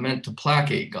not meant to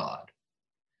placate God.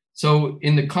 So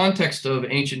in the context of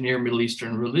ancient Near Middle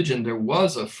Eastern religion, there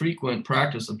was a frequent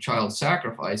practice of child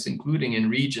sacrifice, including in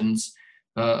regions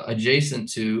adjacent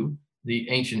to the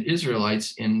ancient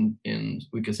Israelites in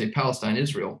we could say, Palestine,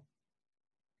 Israel.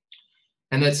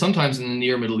 And that sometimes in the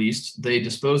Near Middle East, they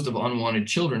disposed of unwanted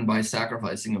children by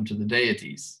sacrificing them to the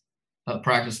deities, a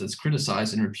practice that's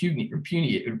criticized and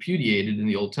repudiated in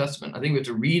the Old Testament. I think we have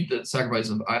to read the sacrifice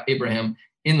of Abraham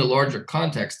in the larger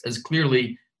context as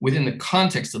clearly within the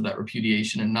context of that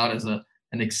repudiation and not as an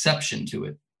exception to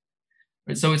it.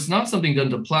 Right? So it's not something done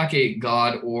to placate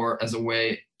God or as a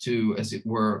way to, as it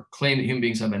were, claim that human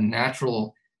beings have a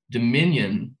natural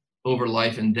dominion over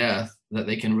life and death, that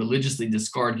they can religiously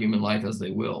discard human life as they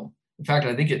will. In fact,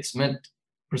 I think it's meant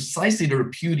precisely to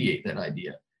repudiate that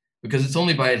idea, because it's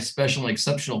only by a special and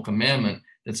exceptional commandment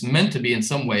that's meant to be in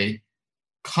some way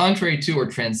contrary to or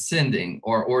transcending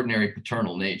our ordinary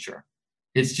paternal nature.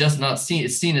 It's just not seen,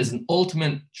 it's seen as an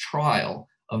ultimate trial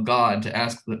of God to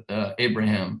ask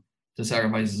Abraham to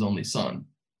sacrifice his only son.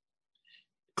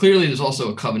 Clearly, there's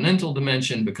also a covenantal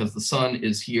dimension, because the son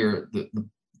is here,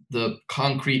 the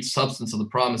concrete substance of the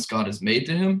promise God has made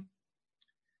to him.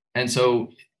 And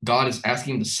so God is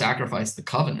asking him to sacrifice the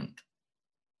covenant.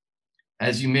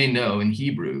 As you may know, in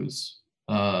Hebrews,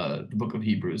 the book of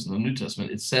Hebrews in the New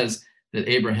Testament, it says that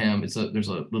Abraham, there's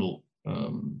a little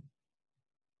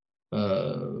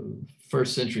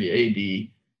first century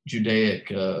AD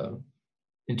Judaic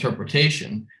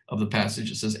interpretation of the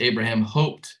passage. It says Abraham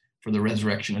hoped for the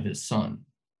resurrection of his son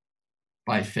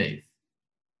by faith,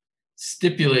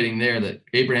 stipulating there that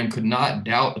Abraham could not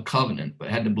doubt the covenant,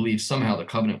 but had to believe somehow the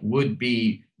covenant would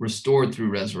be restored through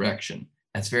resurrection.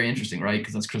 That's very interesting, right?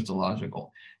 Because that's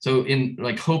Christological. So in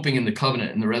like hoping in the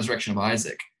covenant and the resurrection of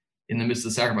Isaac in the midst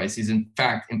of the sacrifice, he's in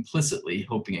fact implicitly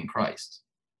hoping in Christ.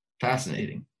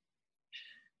 Fascinating.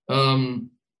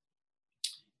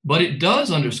 But it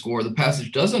does underscore, the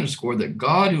passage does underscore that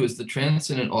God, who is the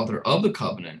transcendent author of the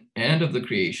covenant and of the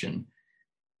creation,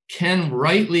 can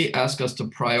rightly ask us to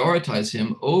prioritize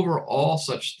him over all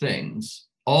such things,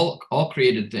 all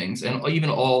created things, and even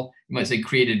all, you might say,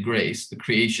 created grace, the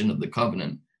creation of the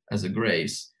covenant as a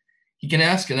grace. He can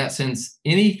ask, in that sense,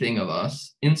 anything of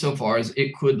us, insofar as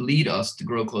it could lead us to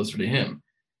grow closer to him.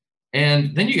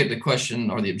 And then you get the question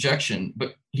or the objection,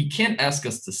 but he can't ask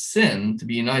us to sin to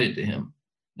be united to him.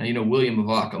 Now, William of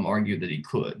Ockham argued that he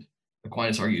could.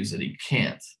 Aquinas argues that he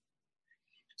can't.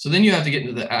 So then you have to get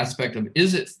into the aspect of,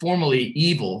 is it formally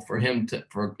evil for him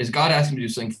is God asking him to do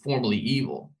something formally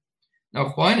evil? Now,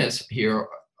 Aquinas here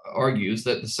argues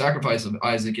that the sacrifice of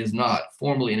Isaac is not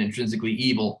formally and intrinsically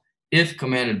evil if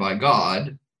commanded by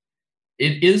God.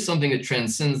 It is something that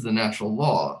transcends the natural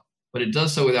law, but it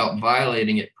does so without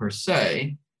violating it per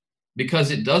se, because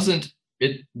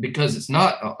it's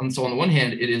not, and so on the one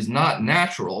hand, it is not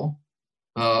natural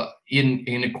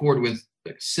in accord with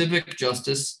civic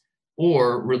justice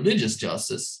or religious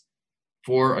justice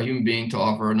for a human being to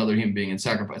offer another human being in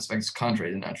sacrifice. In fact, it's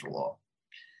contrary to natural law.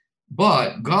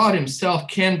 But God himself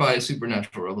can, by a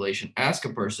supernatural revelation, ask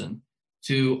a person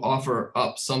to offer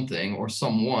up something or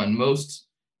someone most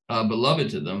beloved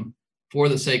to them for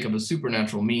the sake of a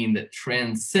supernatural mean that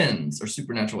transcends, or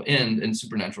supernatural end and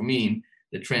supernatural mean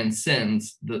that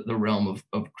transcends the realm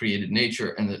of created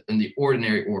nature and the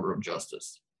ordinary order of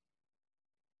justice.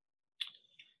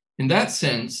 In that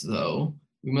sense, though,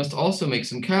 we must also make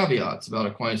some caveats about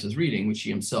Aquinas' reading, which he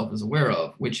himself is aware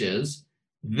of, which is,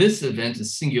 this event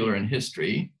is singular in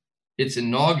history. It's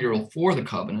inaugural for the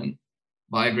covenant,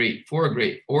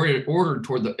 ordered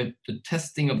toward the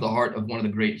testing of the heart of one of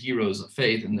the great heroes of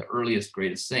faith and the earliest,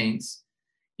 greatest saints,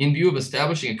 in view of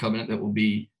establishing a covenant that will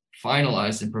be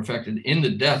finalized and perfected in the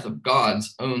death of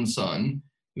God's own Son,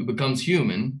 who becomes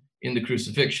human in the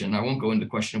crucifixion. I won't go into the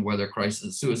question of whether Christ is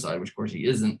a suicide, which of course he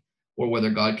isn't, or whether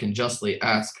God can justly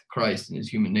ask Christ in his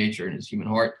human nature and his human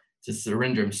heart to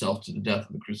surrender himself to the death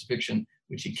of the crucifixion,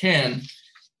 which he can.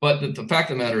 But the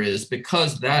fact of the matter is,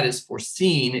 because that is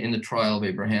foreseen in the trial of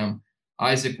Abraham,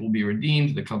 Isaac will be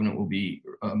redeemed, the covenant will be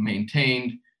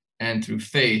maintained, and through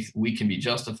faith, we can be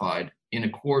justified in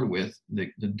accord with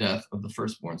the death of the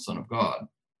firstborn Son of God.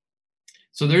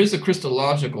 So there is a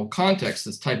Christological context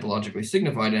that's typologically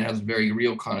signified and has very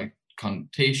real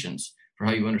connotations for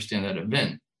how you understand that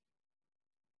event.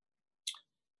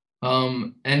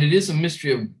 And it is a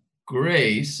mystery of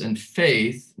grace and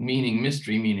faith, meaning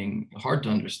mystery, meaning hard to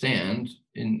understand,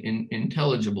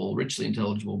 intelligible, richly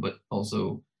intelligible, but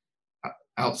also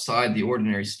outside the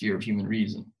ordinary sphere of human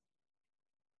reason.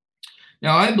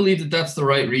 Now, I believe that that's the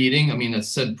right reading. I mean, it's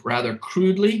said rather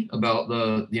crudely about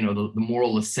the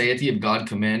moral aseity of God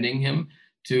commanding him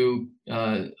to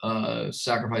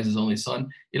sacrifice his only son.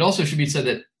 It also should be said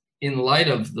that in light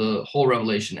of the whole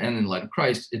revelation and in light of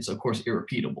Christ, it's of course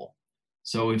irrepeatable.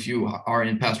 So if you are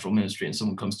in pastoral ministry and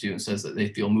someone comes to you and says that they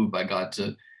feel moved by God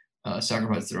to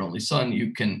sacrifice their only son,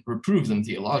 you can reprove them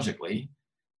theologically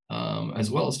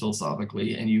as well as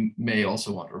philosophically, and you may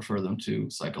also want to refer them to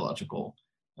psychological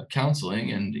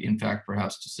counseling and, in fact,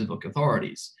 perhaps to civic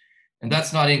authorities. And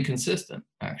that's not inconsistent,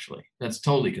 actually. That's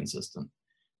totally consistent.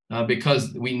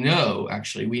 Because we know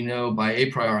by a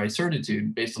priori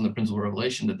certitude, based on the principle of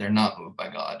revelation, that they're not moved by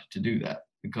God to do that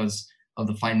because of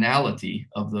the finality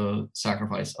of the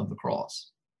sacrifice of the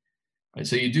cross. Right?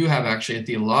 So you do have actually a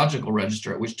theological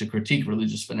register at which to critique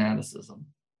religious fanaticism,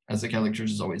 as the Catholic Church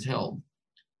has always held.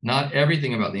 Not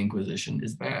everything about the Inquisition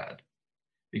is bad,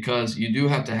 because you do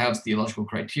have to have theological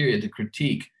criteria to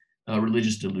critique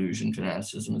religious delusion,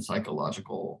 fanaticism, and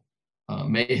psychological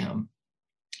mayhem.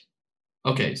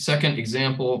 Okay, third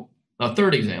example.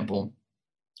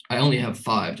 I only have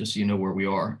 5, just so you know where we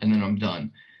are, and then I'm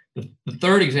done. The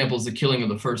third example is the killing of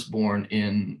the firstborn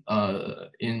in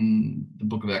the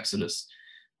book of Exodus.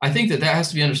 I think that has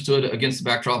to be understood against the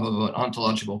backdrop of an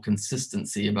ontological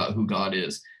consistency about who God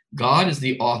is. God is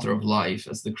the author of life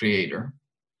as the creator.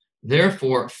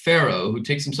 Therefore, Pharaoh, who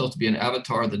takes himself to be an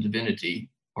avatar of the divinity,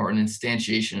 or an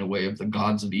instantiation in a way of the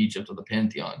gods of Egypt or the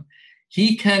pantheon,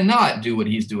 he cannot do what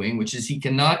he's doing, which is he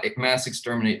cannot mass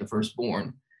exterminate the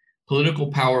firstborn.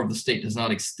 Political power of the state does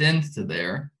not extend to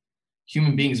there.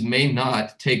 Human beings may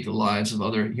not take the lives of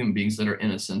other human beings that are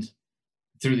innocent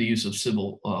through the use of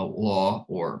civil law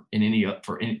or in any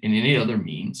other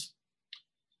means.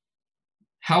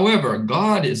 However,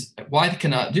 why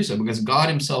cannot do so? Because God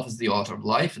himself is the author of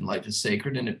life, and life is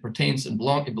sacred, and it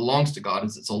belongs to God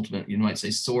as its ultimate, you might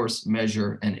say, source,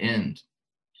 measure, and end.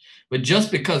 But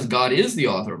just because God is the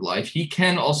author of life, he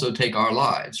can also take our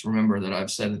lives. Remember that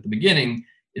I've said at the beginning,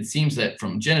 it seems that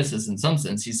from Genesis, in some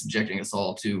sense, he's subjecting us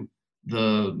all to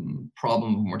the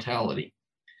problem of mortality.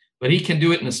 But he can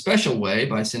do it in a special way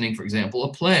by sending, for example,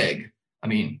 a plague. I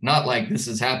mean, not like this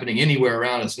is happening anywhere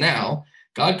around us now.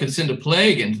 God could send a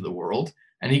plague into the world,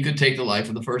 and he could take the life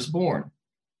of the firstborn.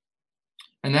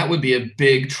 And that would be a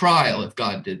big trial if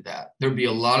God did that. There'd be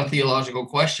a lot of theological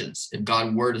questions if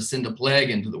God were to send a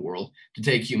plague into the world to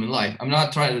take human life. I'm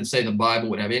not trying to say the Bible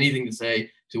would have anything to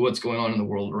say to what's going on in the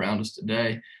world around us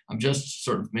today. I'm just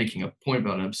sort of making a point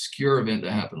about an obscure event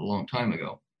that happened a long time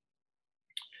ago.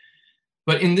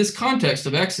 But in this context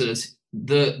of Exodus,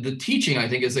 the teaching, I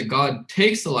think, is that God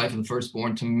takes the life of the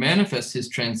firstborn to manifest his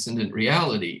transcendent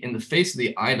reality in the face of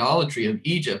the idolatry of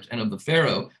Egypt and of the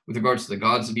Pharaoh with regards to the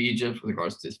gods of Egypt, with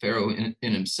regards to Pharaoh in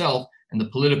himself, and the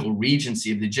political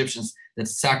regency of the Egyptians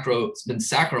that's been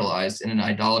sacralized in an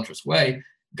idolatrous way.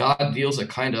 God deals a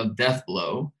kind of death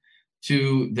blow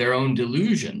to their own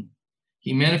delusion.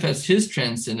 He manifests his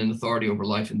transcendent authority over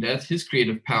life and death, his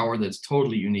creative power that's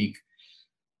totally unique.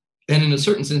 And in a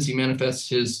certain sense, he manifests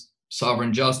his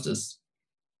sovereign justice,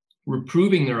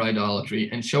 reproving their idolatry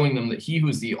and showing them that he who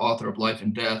is the author of life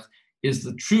and death is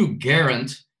the true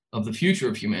garant of the future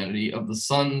of humanity, of the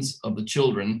sons of the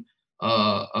children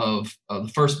of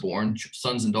the firstborn,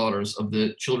 sons and daughters of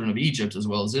the children of Egypt as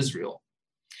well as Israel.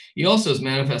 He also is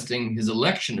manifesting his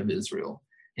election of Israel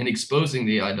and exposing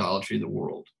the idolatry of the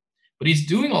world. But he's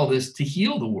doing all this to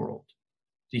heal the world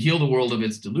of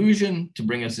its delusion, to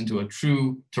bring us into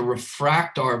to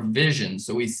refract our vision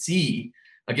so we see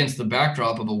against the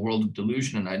backdrop of a world of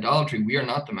delusion and idolatry, we are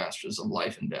not the masters of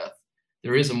life and death.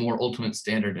 There is a more ultimate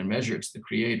standard and measure. It's the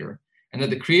creator. and that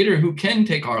the Creator who can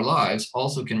take our lives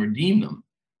also can redeem them.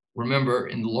 Remember,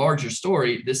 in the larger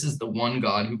story, this is the one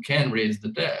God who can raise the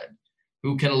dead,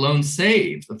 who can alone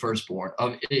save the firstborn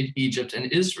of Egypt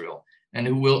and Israel, and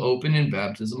who will open in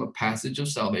baptism a passage of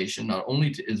salvation not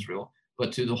only to Israel,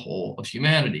 but to the whole of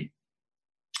humanity.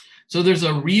 So there's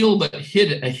a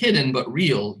hidden but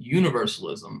real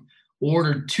universalism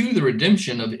ordered to the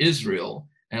redemption of Israel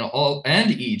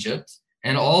and Egypt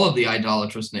and all of the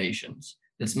idolatrous nations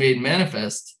that's made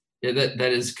manifest, that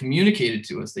is communicated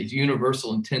to us. The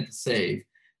universal intent to save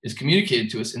is communicated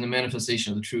to us in the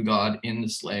manifestation of the true God in the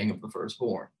slaying of the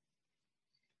firstborn.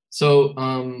 So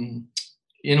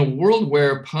in a world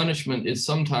where punishment is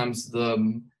sometimes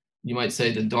you might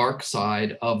say, the dark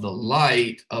side of the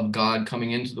light of God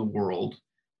coming into the world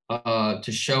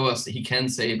to show us that he can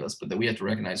save us, but that we have to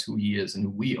recognize who he is and who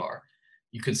we are.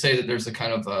 You could say that there's a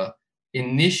kind of a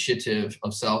initiative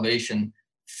of salvation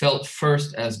felt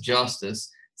first as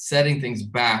justice, setting things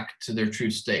back to their true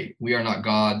state. We are not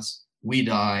gods. We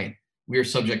die. We are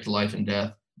subject to life and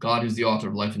death. God, who's the author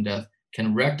of life and death,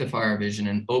 can rectify our vision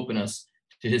and open us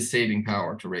to his saving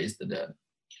power to raise the dead.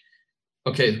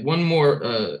 Okay, one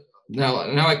more.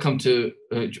 Now I come to,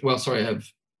 I'll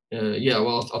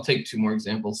take two more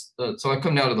examples. So I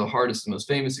come now to the hardest and most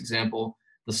famous example,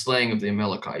 the slaying of the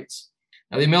Amalekites.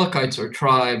 Now the Amalekites are a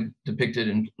tribe depicted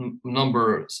in a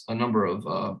number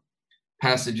of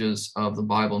passages of the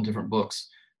Bible in different books,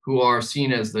 who are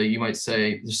seen as you might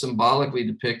say, they're symbolically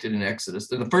depicted in Exodus.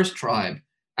 They're the first tribe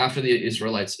after the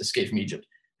Israelites escaped from Egypt.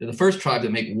 They're the first tribe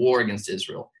that make war against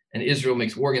Israel. And Israel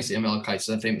makes war against the Amalekites.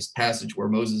 That famous passage where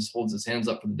Moses holds his hands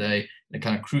up for the day in a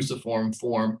kind of cruciform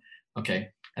form. Okay,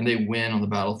 and they win on the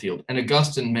battlefield. And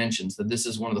Augustine mentions that this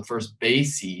is one of the first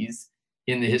bases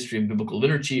in the history of biblical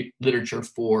literature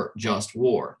for just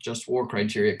war. Just war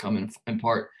criteria come in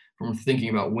part from thinking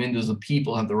about when does a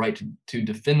people have the right to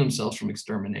defend themselves from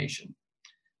extermination.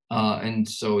 And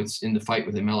so it's in the fight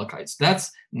with the Amalekites.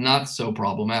 That's not so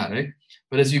problematic.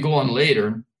 But as you go on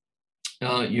later,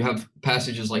 you have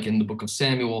passages like in the book of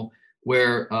Samuel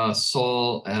where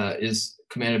Saul is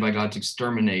commanded by God to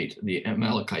exterminate the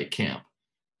Amalekite camp.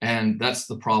 And that's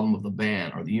the problem of the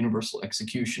ban, or the universal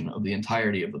execution of the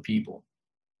entirety of the people.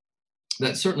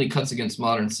 That certainly cuts against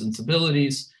modern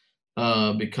sensibilities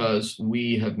because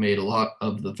we have made a lot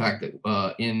of the fact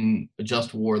that in a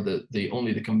just war,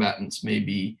 only the combatants may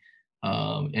be,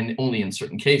 and only in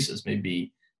certain cases may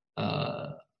be,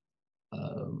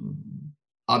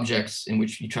 objects in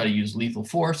which you try to use lethal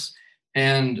force.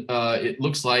 And it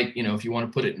looks like, if you want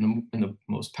to put it in the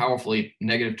most powerfully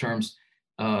negative terms,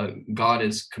 God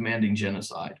is commanding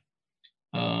genocide.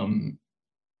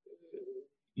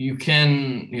 We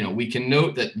can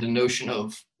note that the notion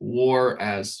of war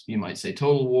as, you might say,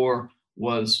 total war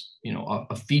was,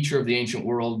 a feature of the ancient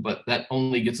world, but that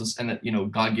only gets us, and that,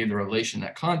 God gave the revelation in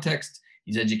that context.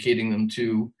 He's educating them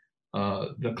to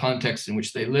the context in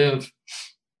which they live.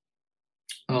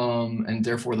 And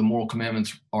therefore the moral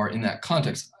commandments are in that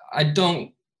context. I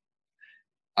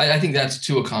think that's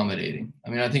too accommodating. I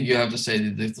mean, I think you have to say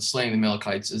that the slaying of the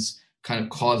Amalekites kind of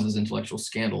causes intellectual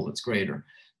scandal that's greater.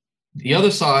 The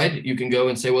other side, you can go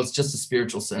and say, well, it's just a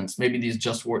spiritual sense. Maybe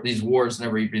these wars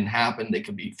never even happened. They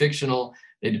could be fictional.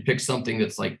 They depict something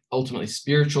that's like ultimately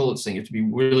spiritual. It's saying you have to be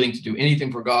willing to do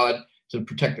anything for God to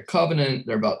protect the covenant.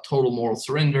 They're about total moral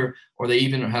surrender, or they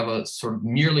even have a sort of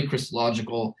merely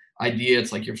Christological idea.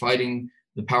 It's like you're fighting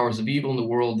the powers of evil in the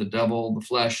world, the devil, the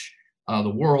flesh, the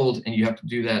world, and you have to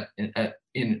do that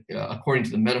in according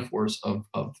to the metaphors of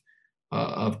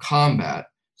combat,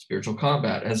 spiritual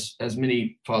combat. As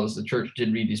many fathers of the church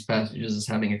did read these passages as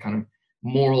having a kind of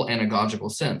moral anagogical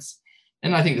sense,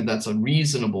 and I think that that's a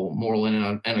reasonable moral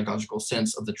and anagogical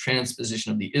sense of the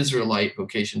transposition of the Israelite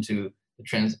vocation to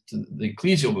the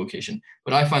ecclesial vocation.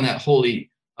 But I find that wholly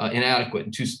inadequate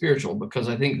and too spiritual, because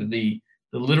I think that the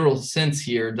literal sense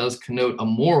here does connote a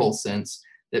moral sense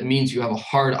that means you have a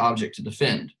hard object to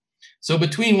defend. So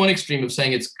between one extreme of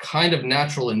saying it's kind of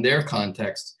natural in their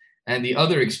context, and the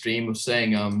other extreme of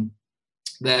saying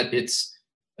that it's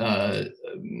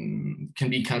can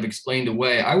be kind of explained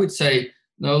away, I would say,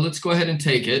 no, let's go ahead and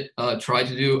take it. I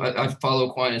follow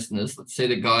Aquinas in this. Let's say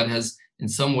that God has in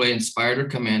some way inspired or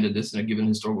commanded this in a given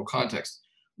historical context.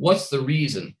 What's the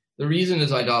reason? The reason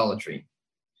is idolatry.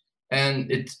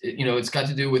 And it's got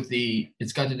to do with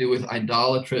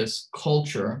idolatrous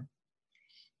culture.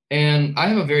 And I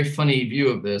have a very funny view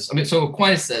of this. I mean, so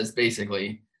Aquinas says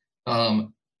basically,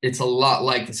 it's a lot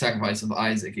like the sacrifice of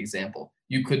Isaac example.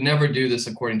 You could never do this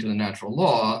according to the natural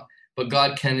law, but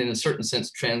God can, in a certain sense,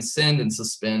 transcend and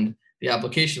suspend the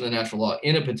application of the natural law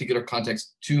in a particular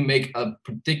context to make a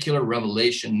particular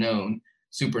revelation known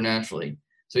supernaturally.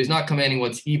 So he's not commanding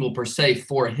what's evil per se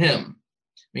for him.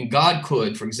 I mean, God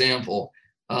could, for example,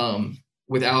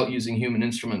 without using human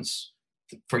instruments,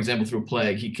 for example, through a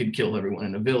plague, he could kill everyone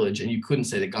in a village, and you couldn't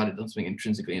say that God had done something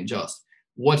intrinsically unjust.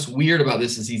 What's weird about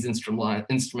this is he's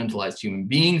instrumentalized human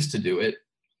beings to do it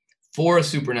for a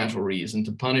supernatural reason,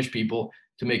 to punish people,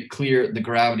 to make clear the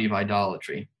gravity of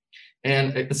idolatry.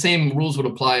 And the same rules would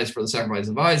apply as for the sacrifice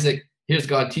of Isaac. Here's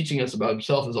God teaching us about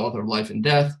himself as author of life and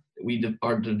death. We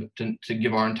are to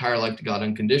give our entire life to God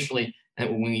unconditionally. And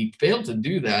when we fail to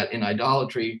do that in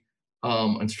idolatry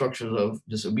and structures of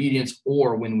disobedience,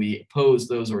 or when we oppose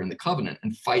those who are in the covenant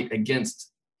and fight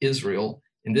against Israel,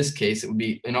 in this case, it would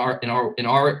be in our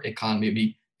economy, it'd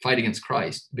be fight against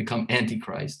Christ, become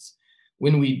antichrists.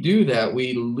 When we do that,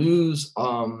 we lose,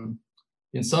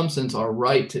 in some sense, our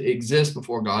right to exist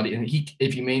before God. And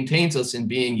if he maintains us in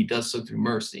being, he does so through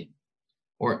mercy,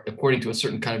 or according to a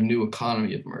certain kind of new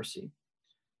economy of mercy.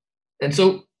 And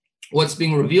so what's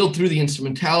being revealed through the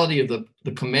instrumentality of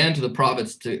the command to the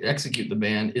prophets to execute the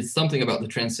ban is something about the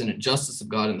transcendent justice of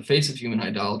God in the face of human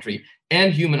idolatry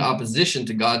and human opposition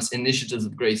to God's initiatives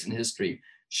of grace in history,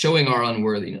 showing our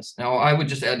unworthiness. Now, I would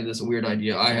just add to this a weird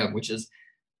idea I have, which is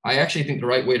I actually think the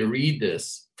right way to read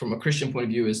this from a Christian point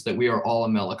of view is that we are all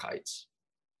Amalekites.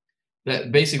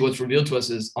 That basically what's revealed to us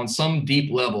is on some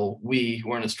deep level, we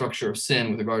who are in a structure of sin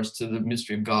with regards to the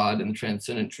mystery of God and the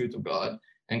transcendent truth of God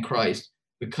and Christ,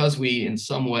 because we in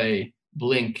some way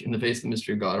blink in the face of the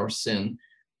mystery of God or sin,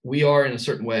 we are in a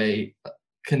certain way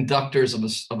conductors of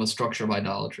a structure of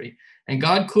idolatry. And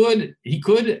God could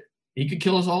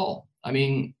kill us all. I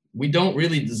mean, we don't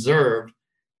really deserve,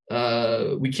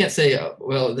 we can't say,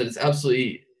 that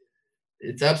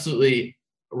it's absolutely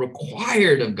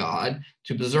required of God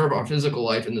to preserve our physical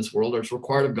life in this world, or it's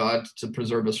required of God to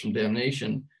preserve us from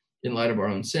damnation in light of our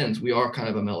own sins. We are kind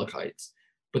of Amalekites.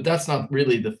 But that's not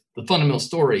really the fundamental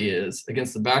story is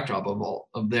against the backdrop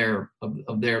of their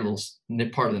little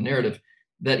part of the narrative,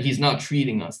 that he's not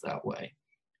treating us that way.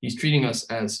 He's treating us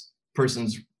as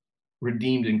persons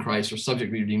redeemed in Christ, or subject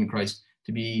to be redeemed in Christ,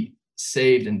 to be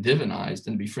saved and divinized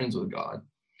and to be friends with God.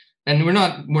 And we're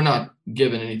not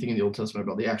given anything in the Old Testament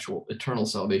about the actual eternal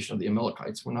salvation of the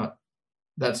Amalekites.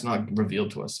 That's not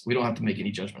revealed to us. We don't have to make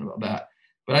any judgment about that.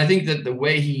 But I think that the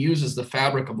way he uses the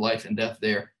fabric of life and death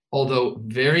there, although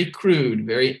very crude,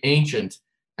 very ancient,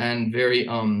 and very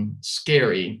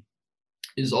scary,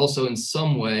 is also in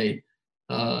some way,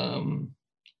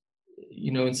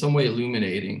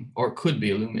 illuminating, or could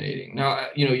be illuminating. Now,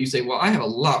 you say, well, I have a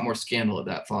lot more scandal at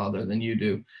that, Father, than you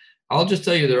do. I'll just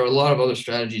tell you, there are a lot of other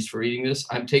strategies for reading this.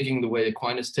 I'm taking the way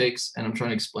Aquinas takes, and I'm trying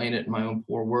to explain it in my own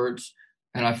poor words,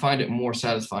 and I find it more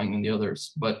satisfying than the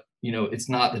others. But, it's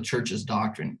not the church's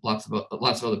doctrine. Lots of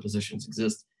other positions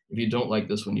exist. If you don't like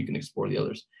this one, you can explore the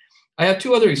others. I have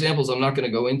two other examples I'm not going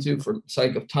to go into for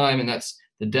sake of time, and that's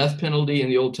the death penalty in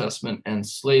the Old Testament and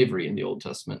slavery in the Old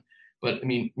Testament. But I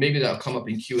mean, maybe that'll come up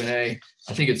in Q&A.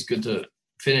 I think it's good to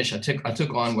finish. I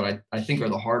took on what I think are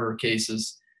the harder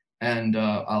cases, and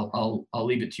I'll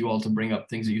leave it to you all to bring up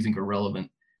things that you think are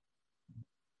relevant.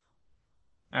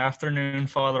 Afternoon,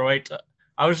 Father White.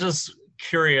 I was just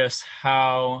curious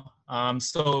how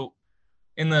so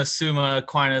in the Summa,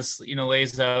 Aquinas,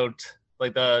 lays out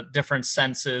like the different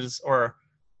senses or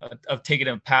of taking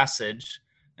a passage.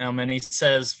 And he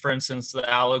says, for instance, the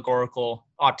allegorical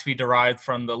ought to be derived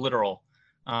from the literal.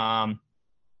 But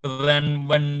then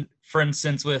when, for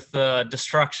instance, with the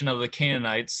destruction of the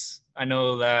Canaanites, I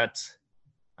know that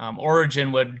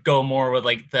Origen would go more with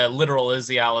like the literal is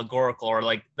the allegorical, or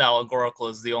like the allegorical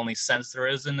is the only sense there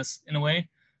is in this, in a way.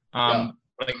 But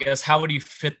I guess how would you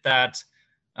fit that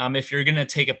if you're going to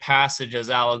take a passage as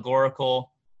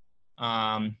allegorical,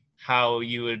 how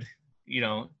you would,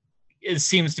 it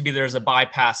seems to be there's a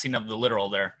bypassing of the literal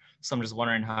there. So I'm just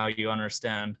wondering how you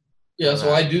understand. Yeah,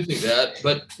 so I do think that.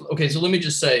 But okay, so let me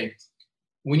just say,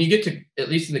 when you get to, at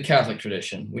least in the Catholic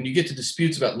tradition, when you get to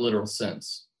disputes about the literal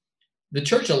sense, the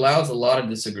church allows a lot of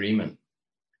disagreement.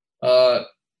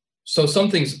 So some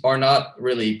things are not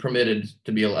really permitted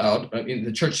to be allowed. I mean,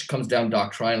 the church comes down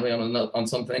doctrinally on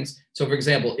some things. So, for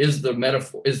example, is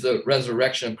the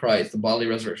resurrection of Christ, the bodily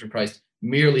resurrection of Christ,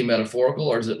 merely metaphorical,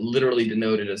 or is it literally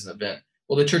denoted as an event?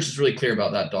 Well, the church is really clear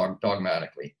about that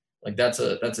dogmatically. Like that's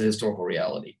a historical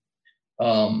reality,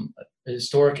 a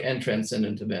historic and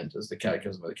transcendent event, as the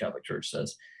Catechism of the Catholic Church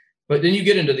says. But then you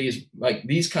get into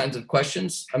these kinds of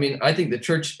questions. I mean, I think the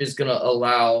church is going to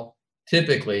allow,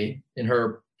 typically in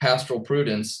her pastoral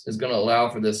prudence, is going to allow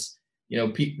for this,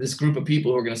 this group of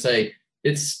people who are going to say,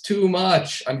 it's too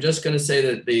much. I'm just going to say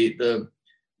that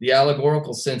the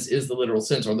allegorical sense is the literal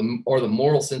sense, or the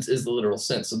moral sense is the literal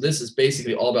sense. So this is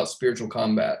basically all about spiritual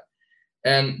combat.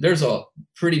 And there's a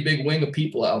pretty big wing of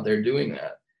people out there doing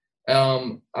that.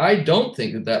 I don't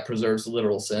think that preserves the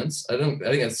literal sense. I think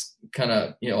that's kind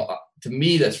of, to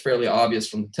me, that's fairly obvious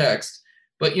from the text.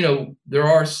 But, there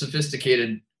are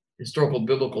sophisticated historical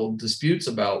biblical disputes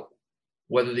about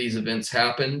whether these events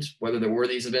happened, whether there were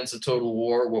these events of total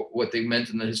war, what they meant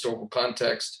in the historical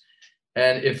context,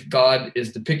 and if God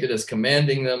is depicted as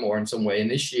commanding them or in some way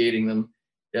initiating them.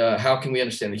 How can we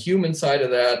understand the human side of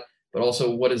that? But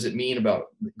also, what does it mean about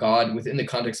God within the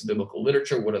context of biblical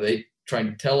literature? What are they trying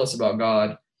to tell us about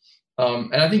God?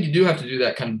 And I think you do have to do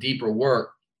that kind of deeper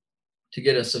work to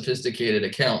get a sophisticated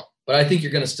account. But I think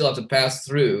you're going to still have to pass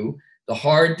through the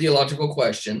hard theological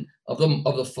question of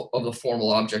the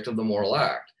formal object of the moral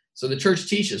act. So the church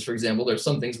teaches, for example, there's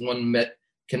some things one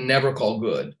can never call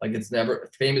good. Like it's never, a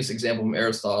famous example from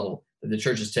Aristotle that the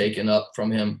church has taken up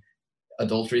from him.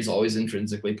 Adultery is always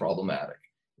intrinsically problematic.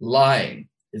 Lying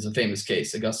is a famous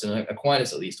case. Augustine and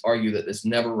Aquinas, at least, argue that it's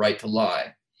never right to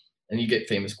lie. And you get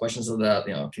famous questions of that.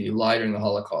 Can you lie during the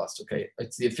Holocaust? Okay,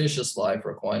 it's the officious lie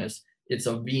for Aquinas. It's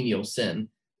a venial sin.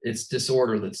 It's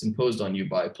disorder that's imposed on you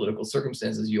by political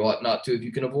circumstances. You ought not to if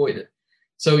you can avoid it.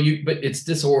 But it's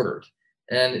disordered,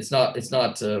 and it's not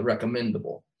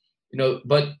recommendable.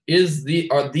 But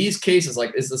are these cases,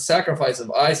 like, is the sacrifice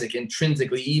of Isaac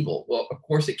intrinsically evil? Well, of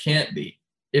course it can't be.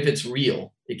 If it's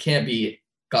real, it can't be.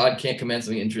 God can't command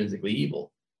something intrinsically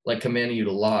evil, like commanding you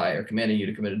to lie or commanding you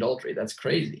to commit adultery. That's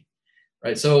crazy,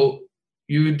 right? So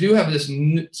you do have this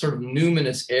sort of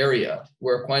numinous area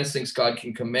where Aquinas thinks God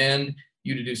can command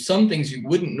you to do some things you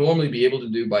wouldn't normally be able to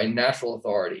do by natural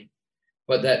authority,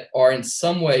 but that are in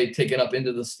some way taken up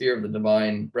into the sphere of the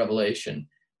divine revelation.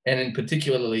 And in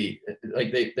particularly,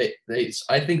 like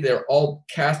I think they're all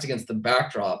cast against the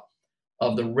backdrop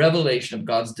of the revelation of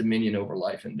God's dominion over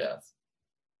life and death.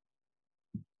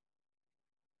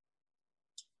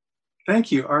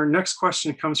 Thank you. Our next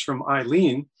question comes from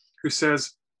Eileen, who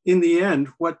says, in the end,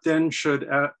 what then should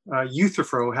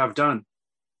Euthyphro have done?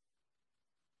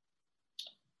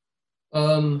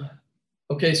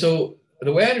 Okay, so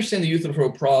the way I understand the Euthyphro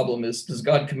problem is, does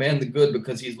God command the good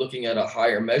because he's looking at a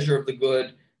higher measure of the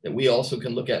good that we also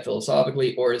can look at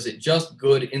philosophically, or is it just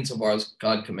good insofar as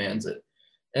God commands it?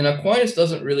 And Aquinas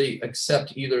doesn't really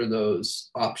accept either of those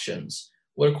options.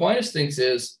 What Aquinas thinks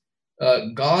is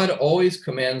God always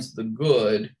commands the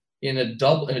good in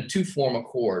a two-form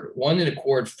accord. One in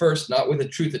accord first, not with a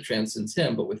truth that transcends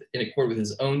him, but in accord with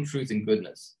his own truth and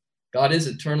goodness. God is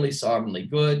eternally sovereignly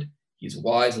good. He's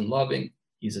wise and loving.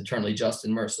 He's eternally just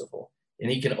and merciful. And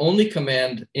he can only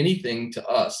command anything to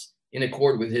us in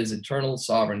accord with his eternal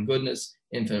sovereign goodness,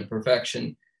 infinite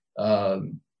perfection.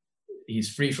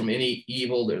 He's free from any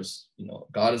evil.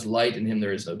 God is light, in him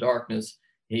there is no darkness.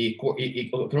 He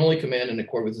can only command in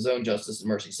accord with his own justice and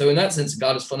mercy. So in that sense,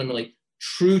 God is fundamentally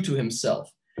true to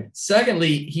himself.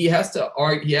 Secondly, he has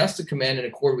to command in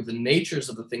accord with the natures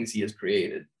of the things he has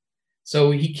created.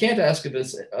 So he can't ask of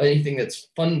us anything that's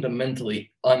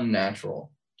fundamentally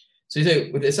unnatural. So you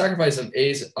say, with the sacrifice of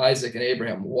Isaac and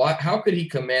Abraham, how could he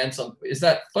command something? Is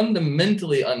that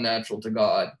fundamentally unnatural to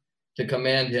God to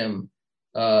command him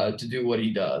to do what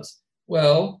he does?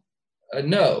 Well,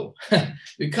 no,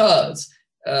 because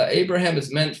Abraham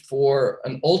is meant for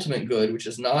an ultimate good, which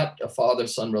is not a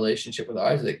father-son relationship with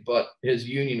Isaac, but his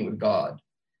union with God.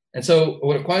 And so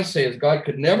what Aquinas say is God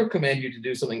could never command you to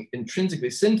do something intrinsically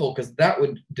sinful, because that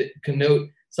would connote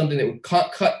something that would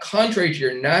cut contrary to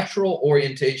your natural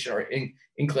orientation or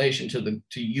inclination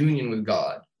to union with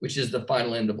God, which is the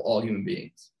final end of all human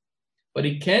beings. But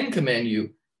he can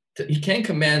he can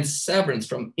command severance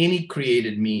from any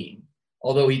created mean,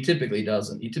 although he typically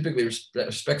doesn't. He typically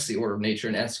respects the order of nature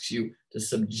and asks you to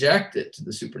subject it to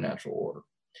the supernatural order.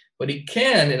 But he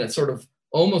can, in a sort of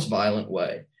almost violent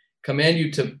way, command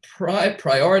you to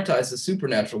prioritize the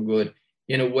supernatural good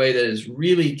in a way that is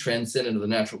really transcendent of the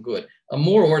natural good. A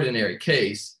more ordinary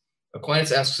case,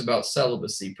 Aquinas asks about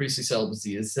celibacy, priestly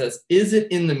celibacy. It says, is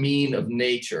it in the mean of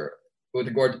nature? With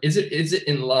regard, is it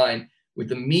in line with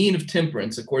the mean of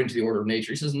temperance according to the order of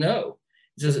nature? He says, no.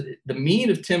 He says the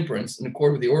mean of temperance in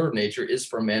accord with the order of nature is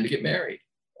for a man to get married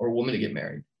or a woman to get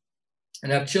married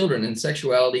and have children. And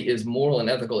sexuality is moral and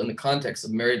ethical in the context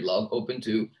of married love, open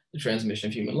to the transmission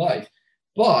of human life.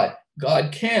 But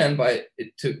God can,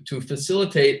 to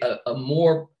facilitate a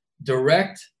more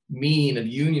direct mean of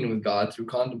union with God through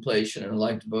contemplation and a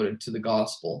life devoted to the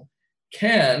gospel,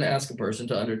 can ask a person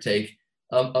to undertake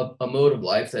a mode of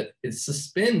life that it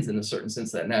suspends, in a certain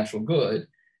sense, that natural good,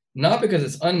 not because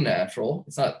it's unnatural.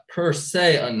 It's not per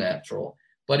se unnatural,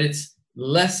 but it's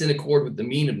less in accord with the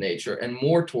mean of nature and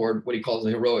more toward what he calls the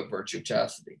heroic virtue of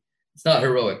chastity. It's not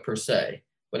heroic per se,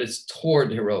 but it's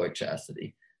toward heroic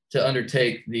chastity to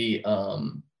undertake the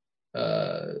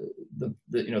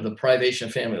privation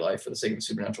of family life for the sake of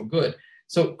supernatural good.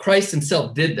 So Christ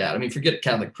himself did that. I mean, forget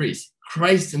Catholic priests.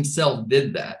 Christ himself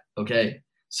did that, okay?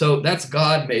 So that's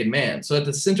God made man. So at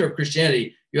the center of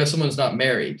Christianity, you have someone who's not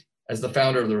married as the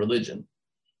founder of the religion.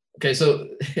 Okay, so,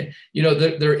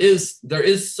 there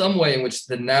is some way in which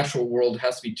the natural world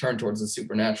has to be turned towards the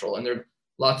supernatural. And there are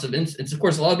lots of instances. Of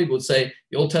course, a lot of people would say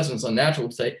the Old Testament's unnatural,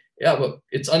 would say, yeah, but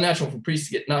it's unnatural for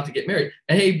priests not to get married.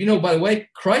 And hey, by the way,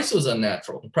 Christ was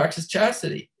unnatural to practice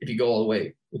chastity, if you go all the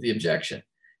way with the objection.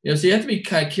 So you have to be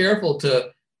kind of careful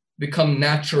to become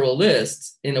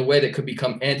naturalists in a way that could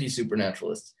become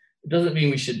anti-supernaturalists. It doesn't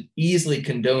mean we should easily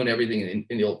condone everything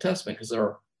in the Old Testament, because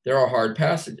there are hard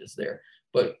passages there.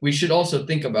 But we should also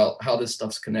think about how this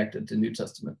stuff's connected to New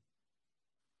Testament.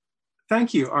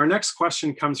 Thank you. Our next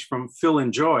question comes from Phil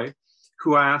and Joy,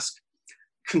 who ask,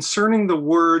 concerning the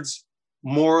words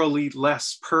morally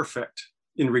less perfect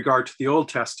in regard to the Old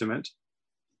Testament,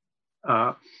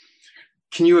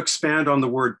 can you expand on the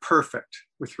word perfect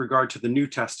with regard to the New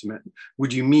Testament?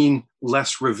 Would you mean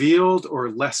less revealed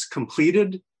or less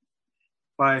completed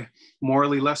by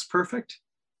morally less perfect?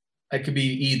 It could be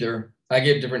either. I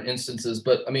gave different instances,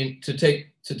 but I mean, to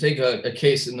take a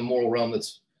case in the moral realm,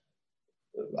 that's,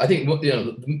 I think,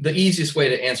 the easiest way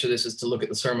to answer this is to look at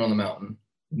the Sermon on the Mountain,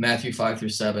 Matthew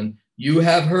 5-7. You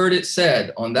have heard it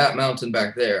said on that mountain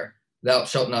back there, thou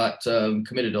shalt not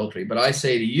commit adultery. But I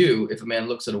say to you, if a man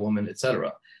looks at a woman,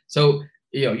 etc. So,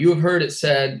 you have heard it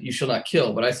said, you shall not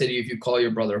kill. But I say to you, if you call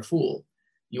your brother a fool,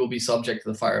 you will be subject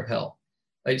to the fire of hell.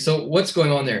 Right? So what's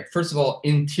going on there? First of all,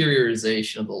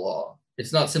 interiorization of the law.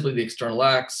 It's not simply the external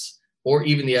acts or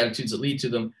even the attitudes that lead to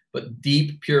them, but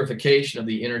deep purification of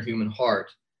the inner human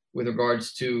heart with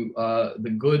regards to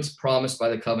the goods promised by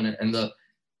the covenant and the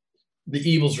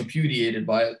evils repudiated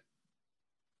by it.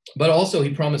 But also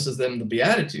he promises them the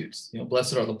Beatitudes.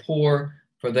 Blessed are the poor,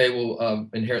 for they will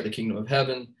inherit the kingdom of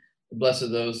heaven. Blessed are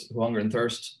those who hunger and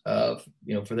thirst,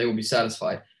 for they will be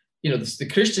satisfied. The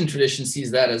Christian tradition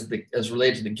sees that as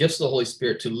related to the gifts of the Holy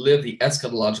Spirit to live the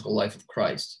eschatological life of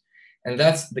Christ. And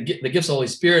that's the gifts of the Holy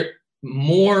Spirit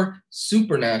more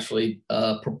supernaturally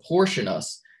proportion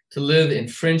us to live in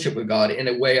friendship with God in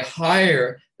a way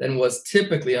higher than was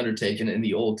typically undertaken in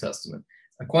the Old Testament.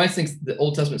 Aquinas thinks the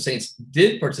Old Testament saints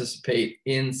did participate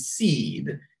in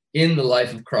seed in the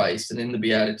life of Christ and in the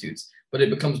Beatitudes, but it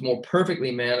becomes more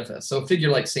perfectly manifest. So a figure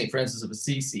like St. Francis of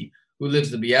Assisi, who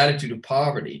lives the beatitude of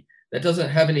poverty, that doesn't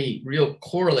have any real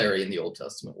corollary in the Old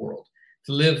Testament world.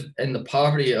 To live in the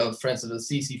poverty of Francis of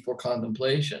Assisi for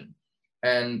contemplation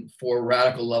and for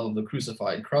radical love of the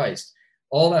crucified Christ,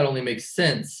 all that only makes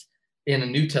sense in a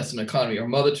New Testament economy. Or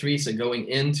Mother Teresa going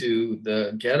into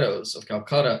the ghettos of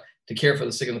Calcutta to care for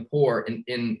the sick and the poor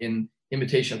in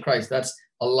imitation of Christ. That's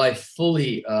a life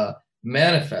fully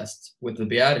manifest with the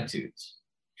Beatitudes,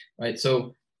 right?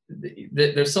 So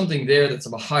there's something there that's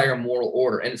of a higher moral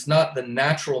order, and it's not the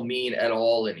natural mean at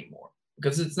all anymore,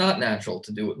 because it's not natural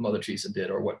to do what Mother Teresa did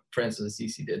or what Francis of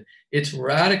Assisi did. It's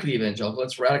radically evangelical.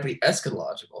 It's radically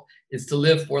eschatological. It's to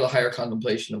live for the higher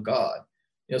contemplation of God.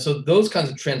 So those kinds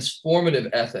of transformative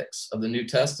ethics of the New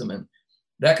Testament,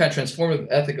 that kind of transformative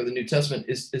ethic of the New Testament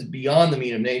is beyond the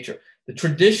mean of nature. The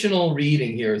traditional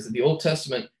reading here is that the Old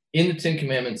Testament in the Ten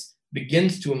Commandments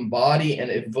begins to embody and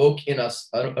evoke in us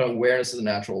an awareness of the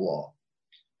natural law,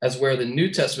 as where the New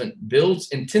Testament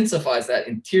intensifies that,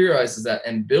 interiorizes that,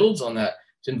 and builds on that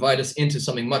to invite us into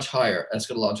something much higher,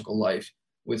 eschatological life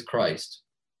with Christ.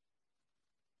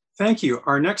 Thank you.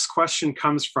 Our next question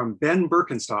comes from Ben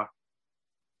Birkenstock.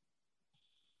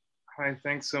 Hi,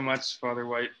 thanks so much, Father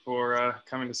White, for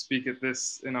coming to speak at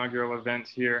this inaugural event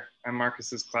here. I'm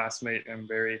Marcus's classmate. I'm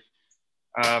very,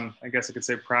 I guess I could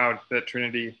say, proud that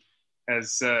Trinity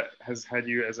has had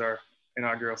you as our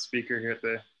inaugural speaker here at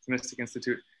the Thomistic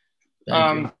Institute.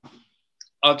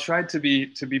 I'll try to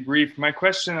be brief. My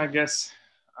question, I guess,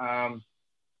 I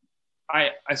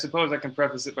suppose I can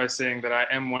preface it by saying that I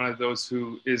am one of those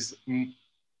who is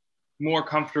more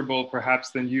comfortable, perhaps,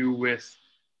 than you with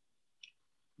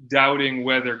doubting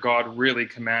whether God really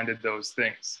commanded those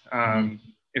things.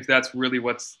 If that's really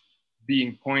what's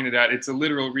being pointed at. It's a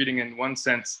literal reading in one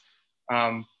sense,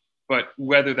 but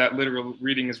whether that literal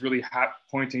reading is really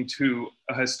pointing to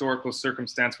a historical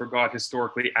circumstance where God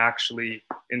historically actually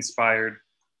inspired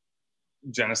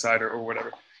genocide or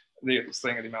whatever, the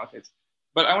slaying of the Amalekites.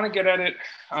 But I want to get at it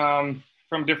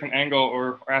from a different angle,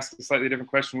 or ask a slightly different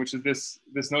question, which is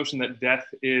this notion that death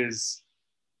is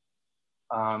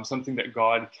something that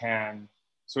God can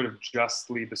sort of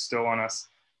justly bestow on us.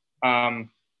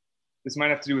 This might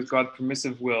have to do with God's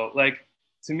permissive will. Like,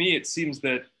 to me, it seems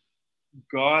that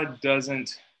God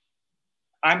doesn't,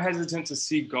 I'm hesitant to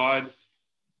see God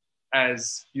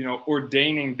as, you know,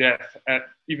 ordaining death, at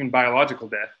even biological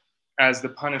death, as the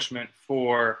punishment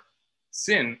for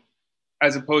sin,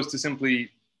 as opposed to simply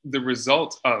the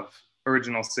result of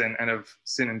original sin and of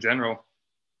sin in general.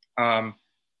 I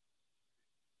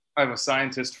have a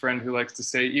scientist friend who likes to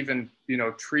say even, you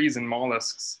know, trees and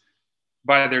mollusks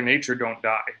by their nature don't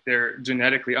die. They're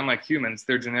genetically, unlike humans,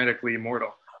 they're genetically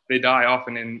immortal. They die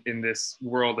often in this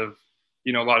world of,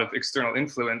 you know, a lot of external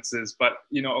influences, but,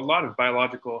 you know, a lot of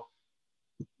biological,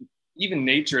 even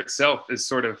nature itself is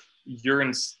sort of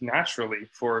yearns naturally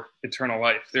for eternal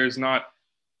life. There's not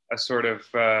a sort of,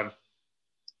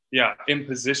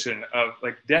 imposition of,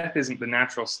 like, death isn't the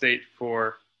natural state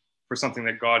for something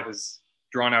that God has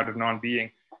drawn out of non-being.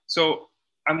 So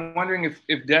I'm wondering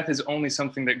if death is only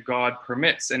something that God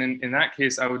permits. And in that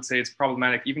case, I would say it's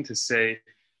problematic even to say,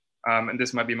 and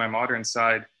this might be my modern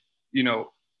side, you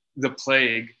know, the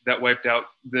plague that wiped out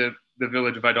the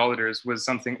village of idolaters was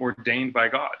something ordained by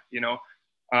God, you know.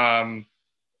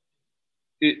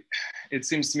 It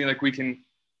seems to me like we can,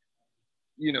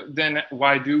 you know, then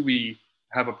why do we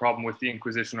have a problem with the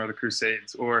Inquisition or the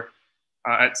Crusades? Or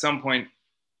at some point,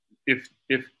 if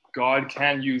God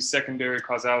can use secondary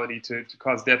causality to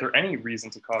cause death, or any reason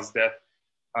to cause death,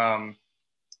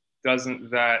 isn't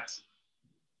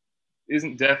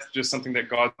death just something that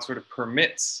God sort of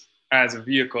permits as a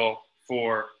vehicle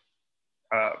for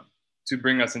to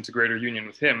bring us into greater union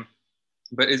with Him,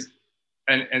 but is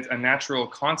a natural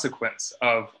consequence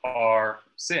of our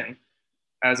sin,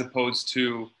 as opposed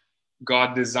to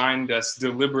God designed us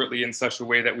deliberately in such a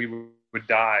way that we would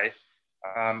die?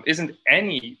 Isn't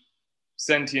any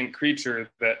sentient creature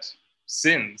that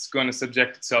sins going to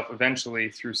subject itself eventually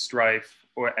through strife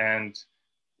and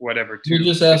whatever to? You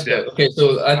just asked death? okay,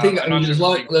 so I think there's a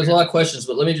lot of questions,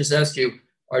 but let me just ask you: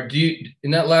 are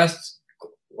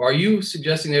you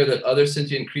suggesting there that other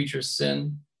sentient creatures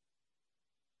sin?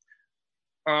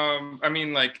 I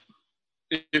mean, like,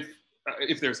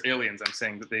 if there's aliens, I'm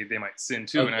saying that they might sin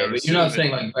too. Okay, and but you're not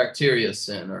saying like bacteria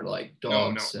sin or like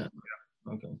dogs sin.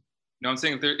 Yeah. Okay. No, I'm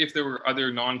saying if there were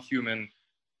other non-human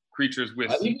creatures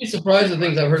with. You'd be surprised at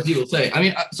things I've heard people say. I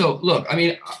mean, so look, I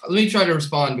mean, let me try to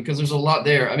respond because there's a lot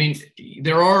there. I mean,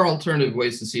 there are alternative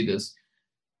ways to see this.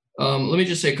 Let me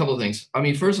just say a couple of things. I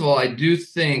mean, first of all, I do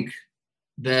think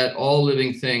that all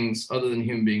living things other than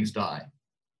human beings die.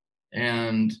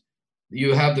 And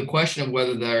you have the question of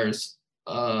whether there's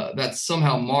that's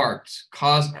somehow marked.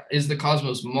 Is the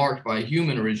cosmos marked by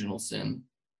human original sin?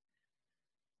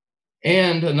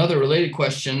 And another related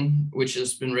question, which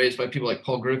has been raised by people like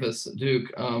Paul Griffiths at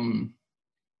Duke,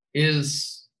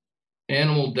 is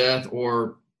animal death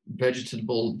or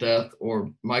vegetable death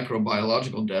or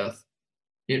microbiological death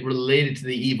it related to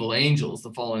the evil angels,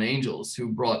 the fallen angels who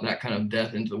brought that kind of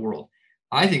death into the world?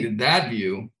 I think that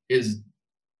view is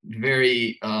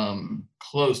very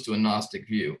close to a Gnostic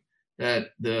view,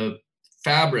 that the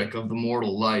fabric of the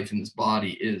mortal life in this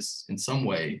body is in some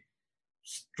way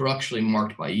structurally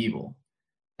marked by evil.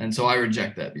 And so I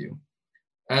reject that view.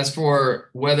 As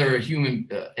for whether human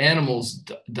animals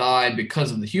died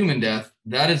because of the human death,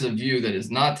 that is a view that is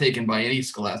not taken by any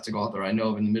scholastic author I know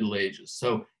of in the Middle Ages.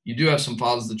 So you do have some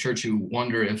fathers of the church who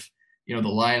wonder if, you know, the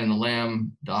lion and the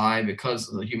lamb die because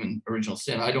of the human original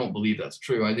sin. I don't believe that's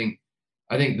true. I think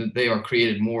that they are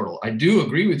created mortal. I do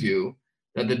agree with you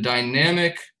that the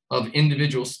dynamic of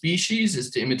individual species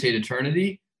is to imitate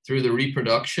eternity through the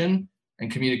reproduction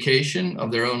and communication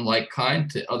of their own like kind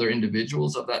to other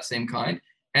individuals of that same kind,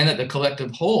 and that the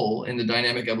collective whole in the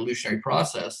dynamic evolutionary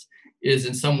process is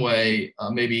in some way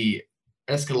maybe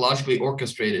eschatologically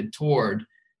orchestrated toward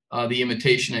the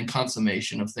imitation and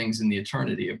consummation of things in the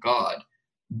eternity of God.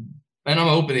 And I'm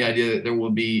open to the idea that there will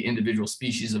be individual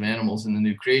species of animals in the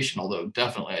new creation, although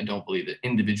definitely I don't believe that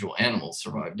individual animals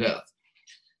survive death.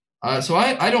 So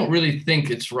I don't really think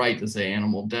it's right to say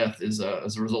animal death is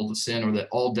as a result of sin, or that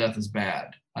all death is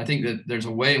bad. I think that there's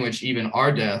a way in which even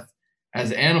our death,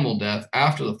 as animal death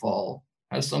after the fall,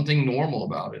 has something normal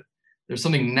about it. There's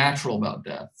something natural about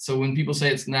death. So when people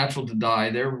say it's natural to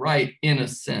die, they're right in a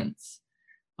sense.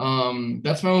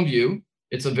 That's my own view.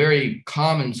 It's a very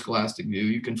common scholastic view.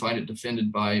 You can find it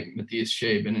defended by Matthias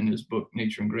Schaben in his book,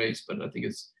 Nature and Grace, but I think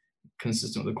it's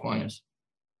consistent with Aquinas.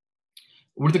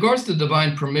 With regards to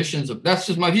divine permissions, that's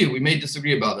just my view. We may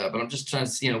disagree about that, but I'm just trying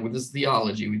to see, with this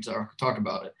theology, we talk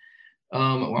about it.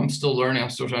 I'm still learning. I'm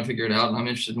still trying to figure it out, and I'm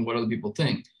interested in what other people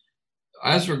think.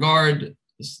 As regard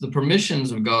the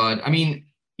permissions of God, I mean,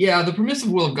 yeah, the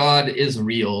permissive will of God is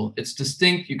real. It's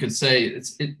distinct. You could say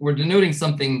we're denoting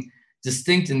something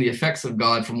distinct in the effects of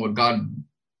God from what God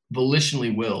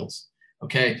volitionally wills.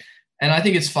 Okay, and I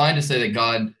think it's fine to say that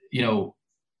God,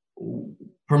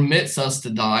 permits us to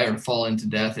die or fall into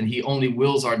death, and he only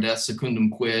wills our death secundum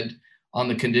quid on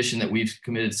the condition that we've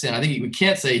committed sin. I think we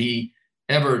can't say he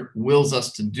ever wills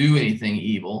us to do anything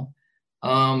evil.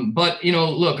 But,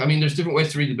 look, I mean, there's different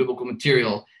ways to read the biblical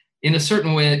material. In a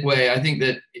certain way, I think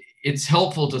that it's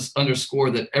helpful to underscore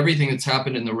that everything that's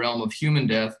happened in the realm of human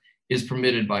death is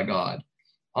permitted by God.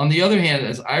 On the other hand,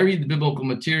 as I read the biblical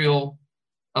material,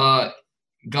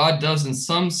 God does in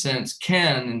some sense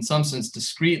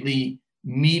discreetly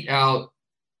mete out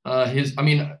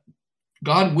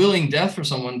God willing death for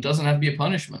someone doesn't have to be a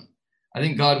punishment. I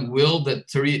think God willed that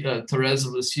Therese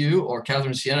of Lisieux or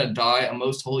Catherine Siena die a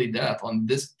most holy death on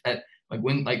this,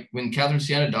 when Catherine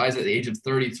Siena dies at the age of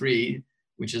 33,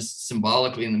 which is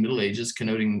symbolically in the Middle Ages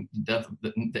connoting the death of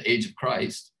the age of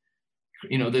Christ.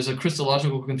 There's a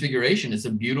Christological configuration. It's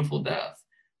a beautiful death.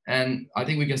 And I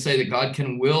think we can say that God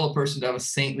can will a person to have a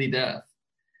saintly death.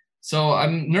 So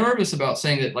I'm nervous about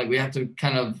saying that we have to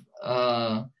kind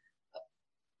of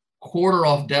quarter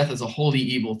off death as a wholly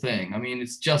evil thing. I mean,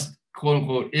 it's just, quote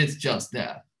unquote, it's just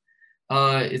death.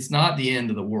 It's not the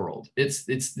end of the world. It's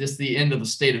just the end of the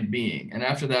state of being. And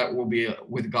after that, we'll be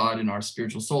with God in our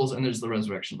spiritual souls, and there's the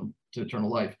resurrection to eternal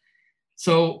life.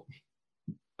 So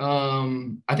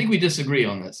I think we disagree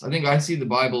on this. I think I see the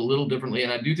Bible a little differently,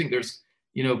 and I do think there's,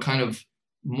 kind of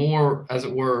more, as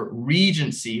it were,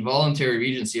 voluntary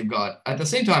regency of God. At the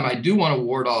same time, I do want to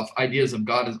ward off ideas of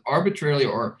God as arbitrarily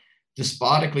or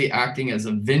despotically acting as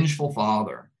a vengeful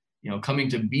father, coming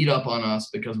to beat up on us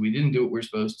because we didn't do what we're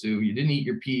supposed to. You didn't eat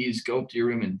your peas, go up to your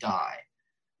room and die.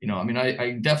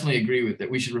 I definitely agree with that.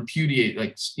 We should repudiate,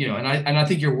 and I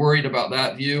think you're worried about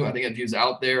that view. I think that view's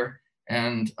out there,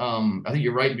 and I think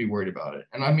you're right to be worried about it.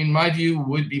 And I mean, my view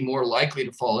would be more likely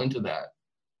to fall into that.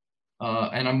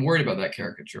 And I'm worried about that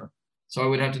caricature. So I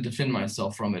would have to defend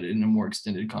myself from it in a more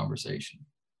extended conversation.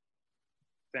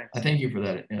 Thanks. I thank you for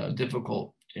that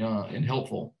difficult and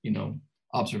helpful,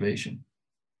 observation.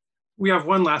 We have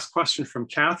one last question from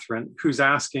Catherine, who's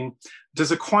asking,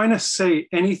 does Aquinas say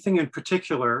anything in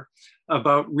particular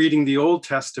about reading the Old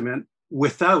Testament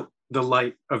without the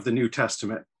light of the New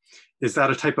Testament? Is that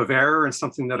a type of error and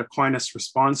something that Aquinas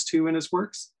responds to in his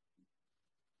works?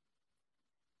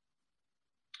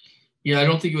 Yeah, I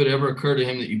don't think it would ever occur to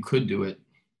him that you could do it.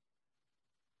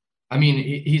 I mean,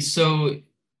 he's so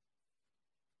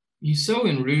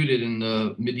enrooted in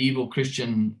the medieval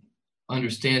Christian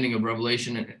understanding of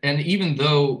Revelation. And even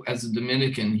though as a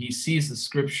Dominican, he sees the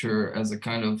scripture as a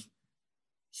kind of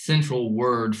central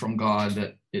word from God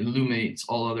that illuminates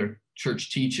all other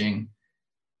church teaching.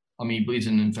 I mean, he believes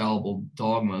in infallible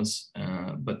dogmas,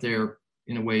 but they're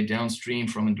in a way downstream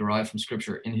from and derived from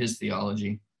scripture in his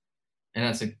theology. And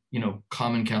that's a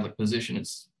common Catholic position.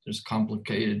 There's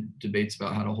complicated debates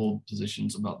about how to hold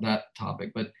positions about that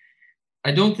topic, but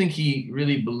I don't think he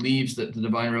really believes that the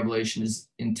divine revelation is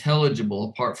intelligible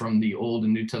apart from the Old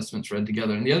and New Testaments read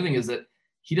together. And the other thing is that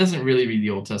he doesn't really read the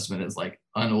Old Testament as like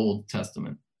an Old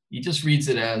Testament. He just reads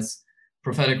it as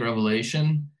prophetic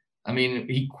revelation. I mean,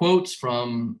 he quotes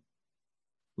from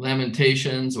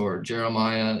Lamentations or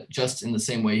Jeremiah just in the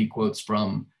same way he quotes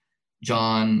from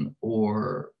John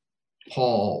or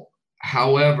Paul.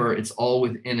 However, it's all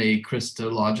within a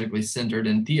Christologically centered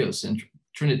and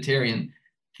Trinitarian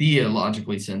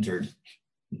theologically centered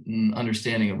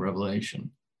understanding of Revelation.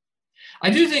 I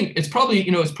do think it's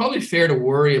probably fair to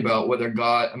worry about whether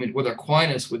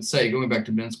Aquinas would say, going back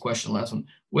to Ben's question last one,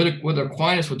 whether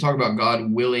Aquinas would talk about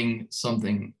God willing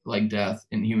something like death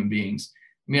in human beings.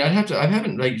 I mean, I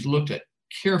haven't looked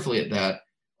carefully at that,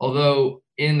 although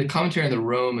in the commentary on the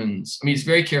Romans, I mean, he's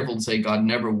very careful to say God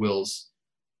never wills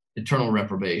eternal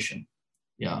reprobation.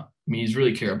 Yeah, I mean, he's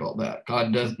really care about that.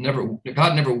 God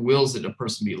never wills that a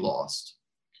person be lost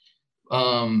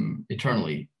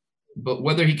eternally. But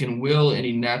whether he can will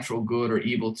any natural good or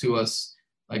evil to us,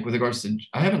 like with regards to,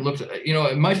 I haven't looked at,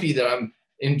 it might be that I'm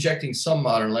injecting some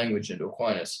modern language into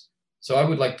Aquinas. So I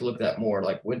would like to look at that more,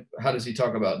 like how does he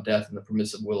talk about death and the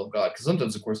permissive will of God? Because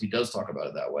sometimes, of course, he does talk about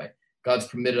it that way. God's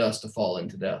permitted us to fall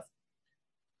into death.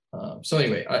 So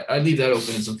anyway, I leave that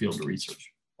open as a field of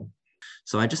research.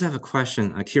 So I just have a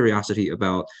question, a curiosity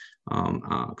about,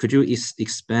 could you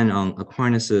expand on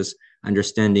Aquinas's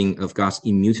understanding of God's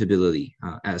immutability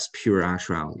as pure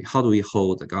actuality? How do we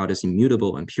hold that God is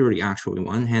immutable and purely actual in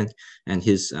one hand, and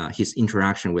his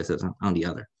interaction with us on the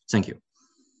other? Thank you.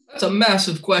 That's a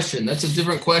massive question. That's a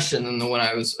different question than the one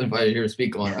I was invited here to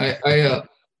speak on.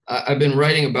 I've been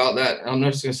writing about that. I'm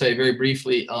just going to say very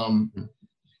briefly.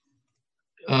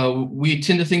 We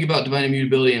tend to think about divine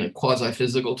immutability in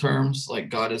quasi-physical terms, like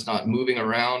God is not moving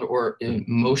around, or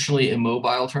emotionally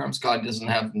immobile terms. God doesn't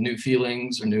have new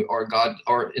feelings or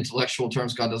intellectual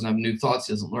terms. God doesn't have new thoughts.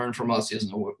 He doesn't learn from us. He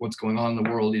doesn't know what's going on in the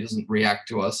world. He doesn't react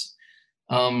to us.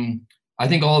 I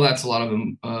think all that's a lot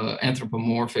of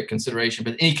anthropomorphic consideration.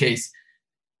 But in any case,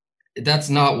 that's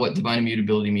not what divine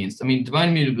immutability means. I mean, divine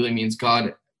immutability means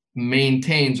God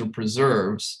maintains or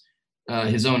preserves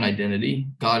his own identity.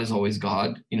 God is always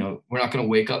God. You know, we're not going to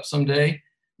wake up someday.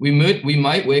 We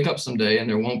might wake up someday and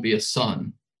there won't be a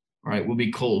sun, right? We'll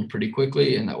be cold pretty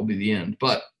quickly and that will be the end.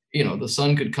 But, you know, the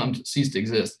sun could cease to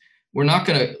exist. We're not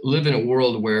going to live in a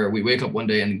world where we wake up one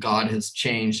day and God has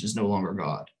changed, is no longer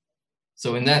God.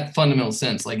 So in that fundamental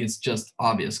sense, like, it's just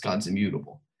obvious God's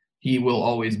immutable. He will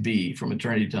always be from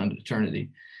eternity to eternity.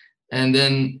 And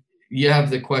then you have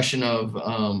the question of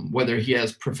whether he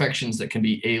has perfections that can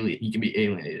be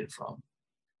alienated from,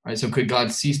 right? So could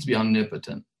God cease to be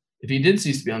omnipotent? If he did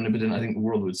cease to be omnipotent, I think the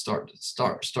world would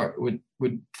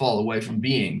would fall away from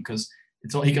being, because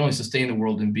he can only sustain the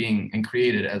world in being and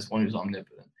create it as one who's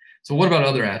omnipotent. So what about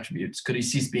other attributes? Could he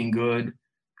cease being good?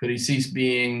 Could he cease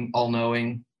being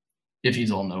all-knowing? If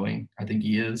he's all-knowing, I think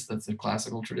he is. That's the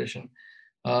classical tradition.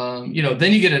 You know,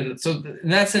 then you get it. So in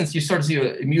that sense, you start to see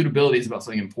immutability is about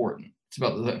something important. It's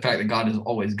about the fact that God is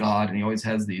always God and he always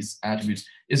has these attributes.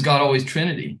 Is God always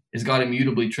Trinity? Is God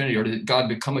immutably Trinity? Or did God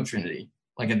become a Trinity,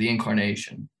 like at the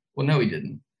incarnation? Well, no, he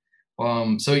didn't.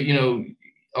 So, you know,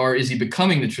 or is he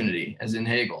becoming the Trinity, as in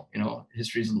Hegel, you know,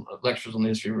 lectures on the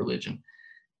history of religion?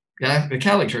 The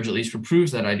Catholic Church, at least,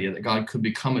 reproves that idea that God could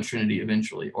become a Trinity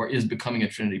eventually, or is becoming a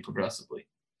Trinity progressively.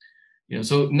 You know,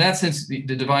 so in that sense, the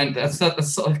divine, that's kind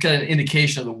of an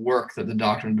indication of the work that the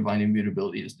doctrine of divine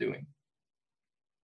immutability is doing.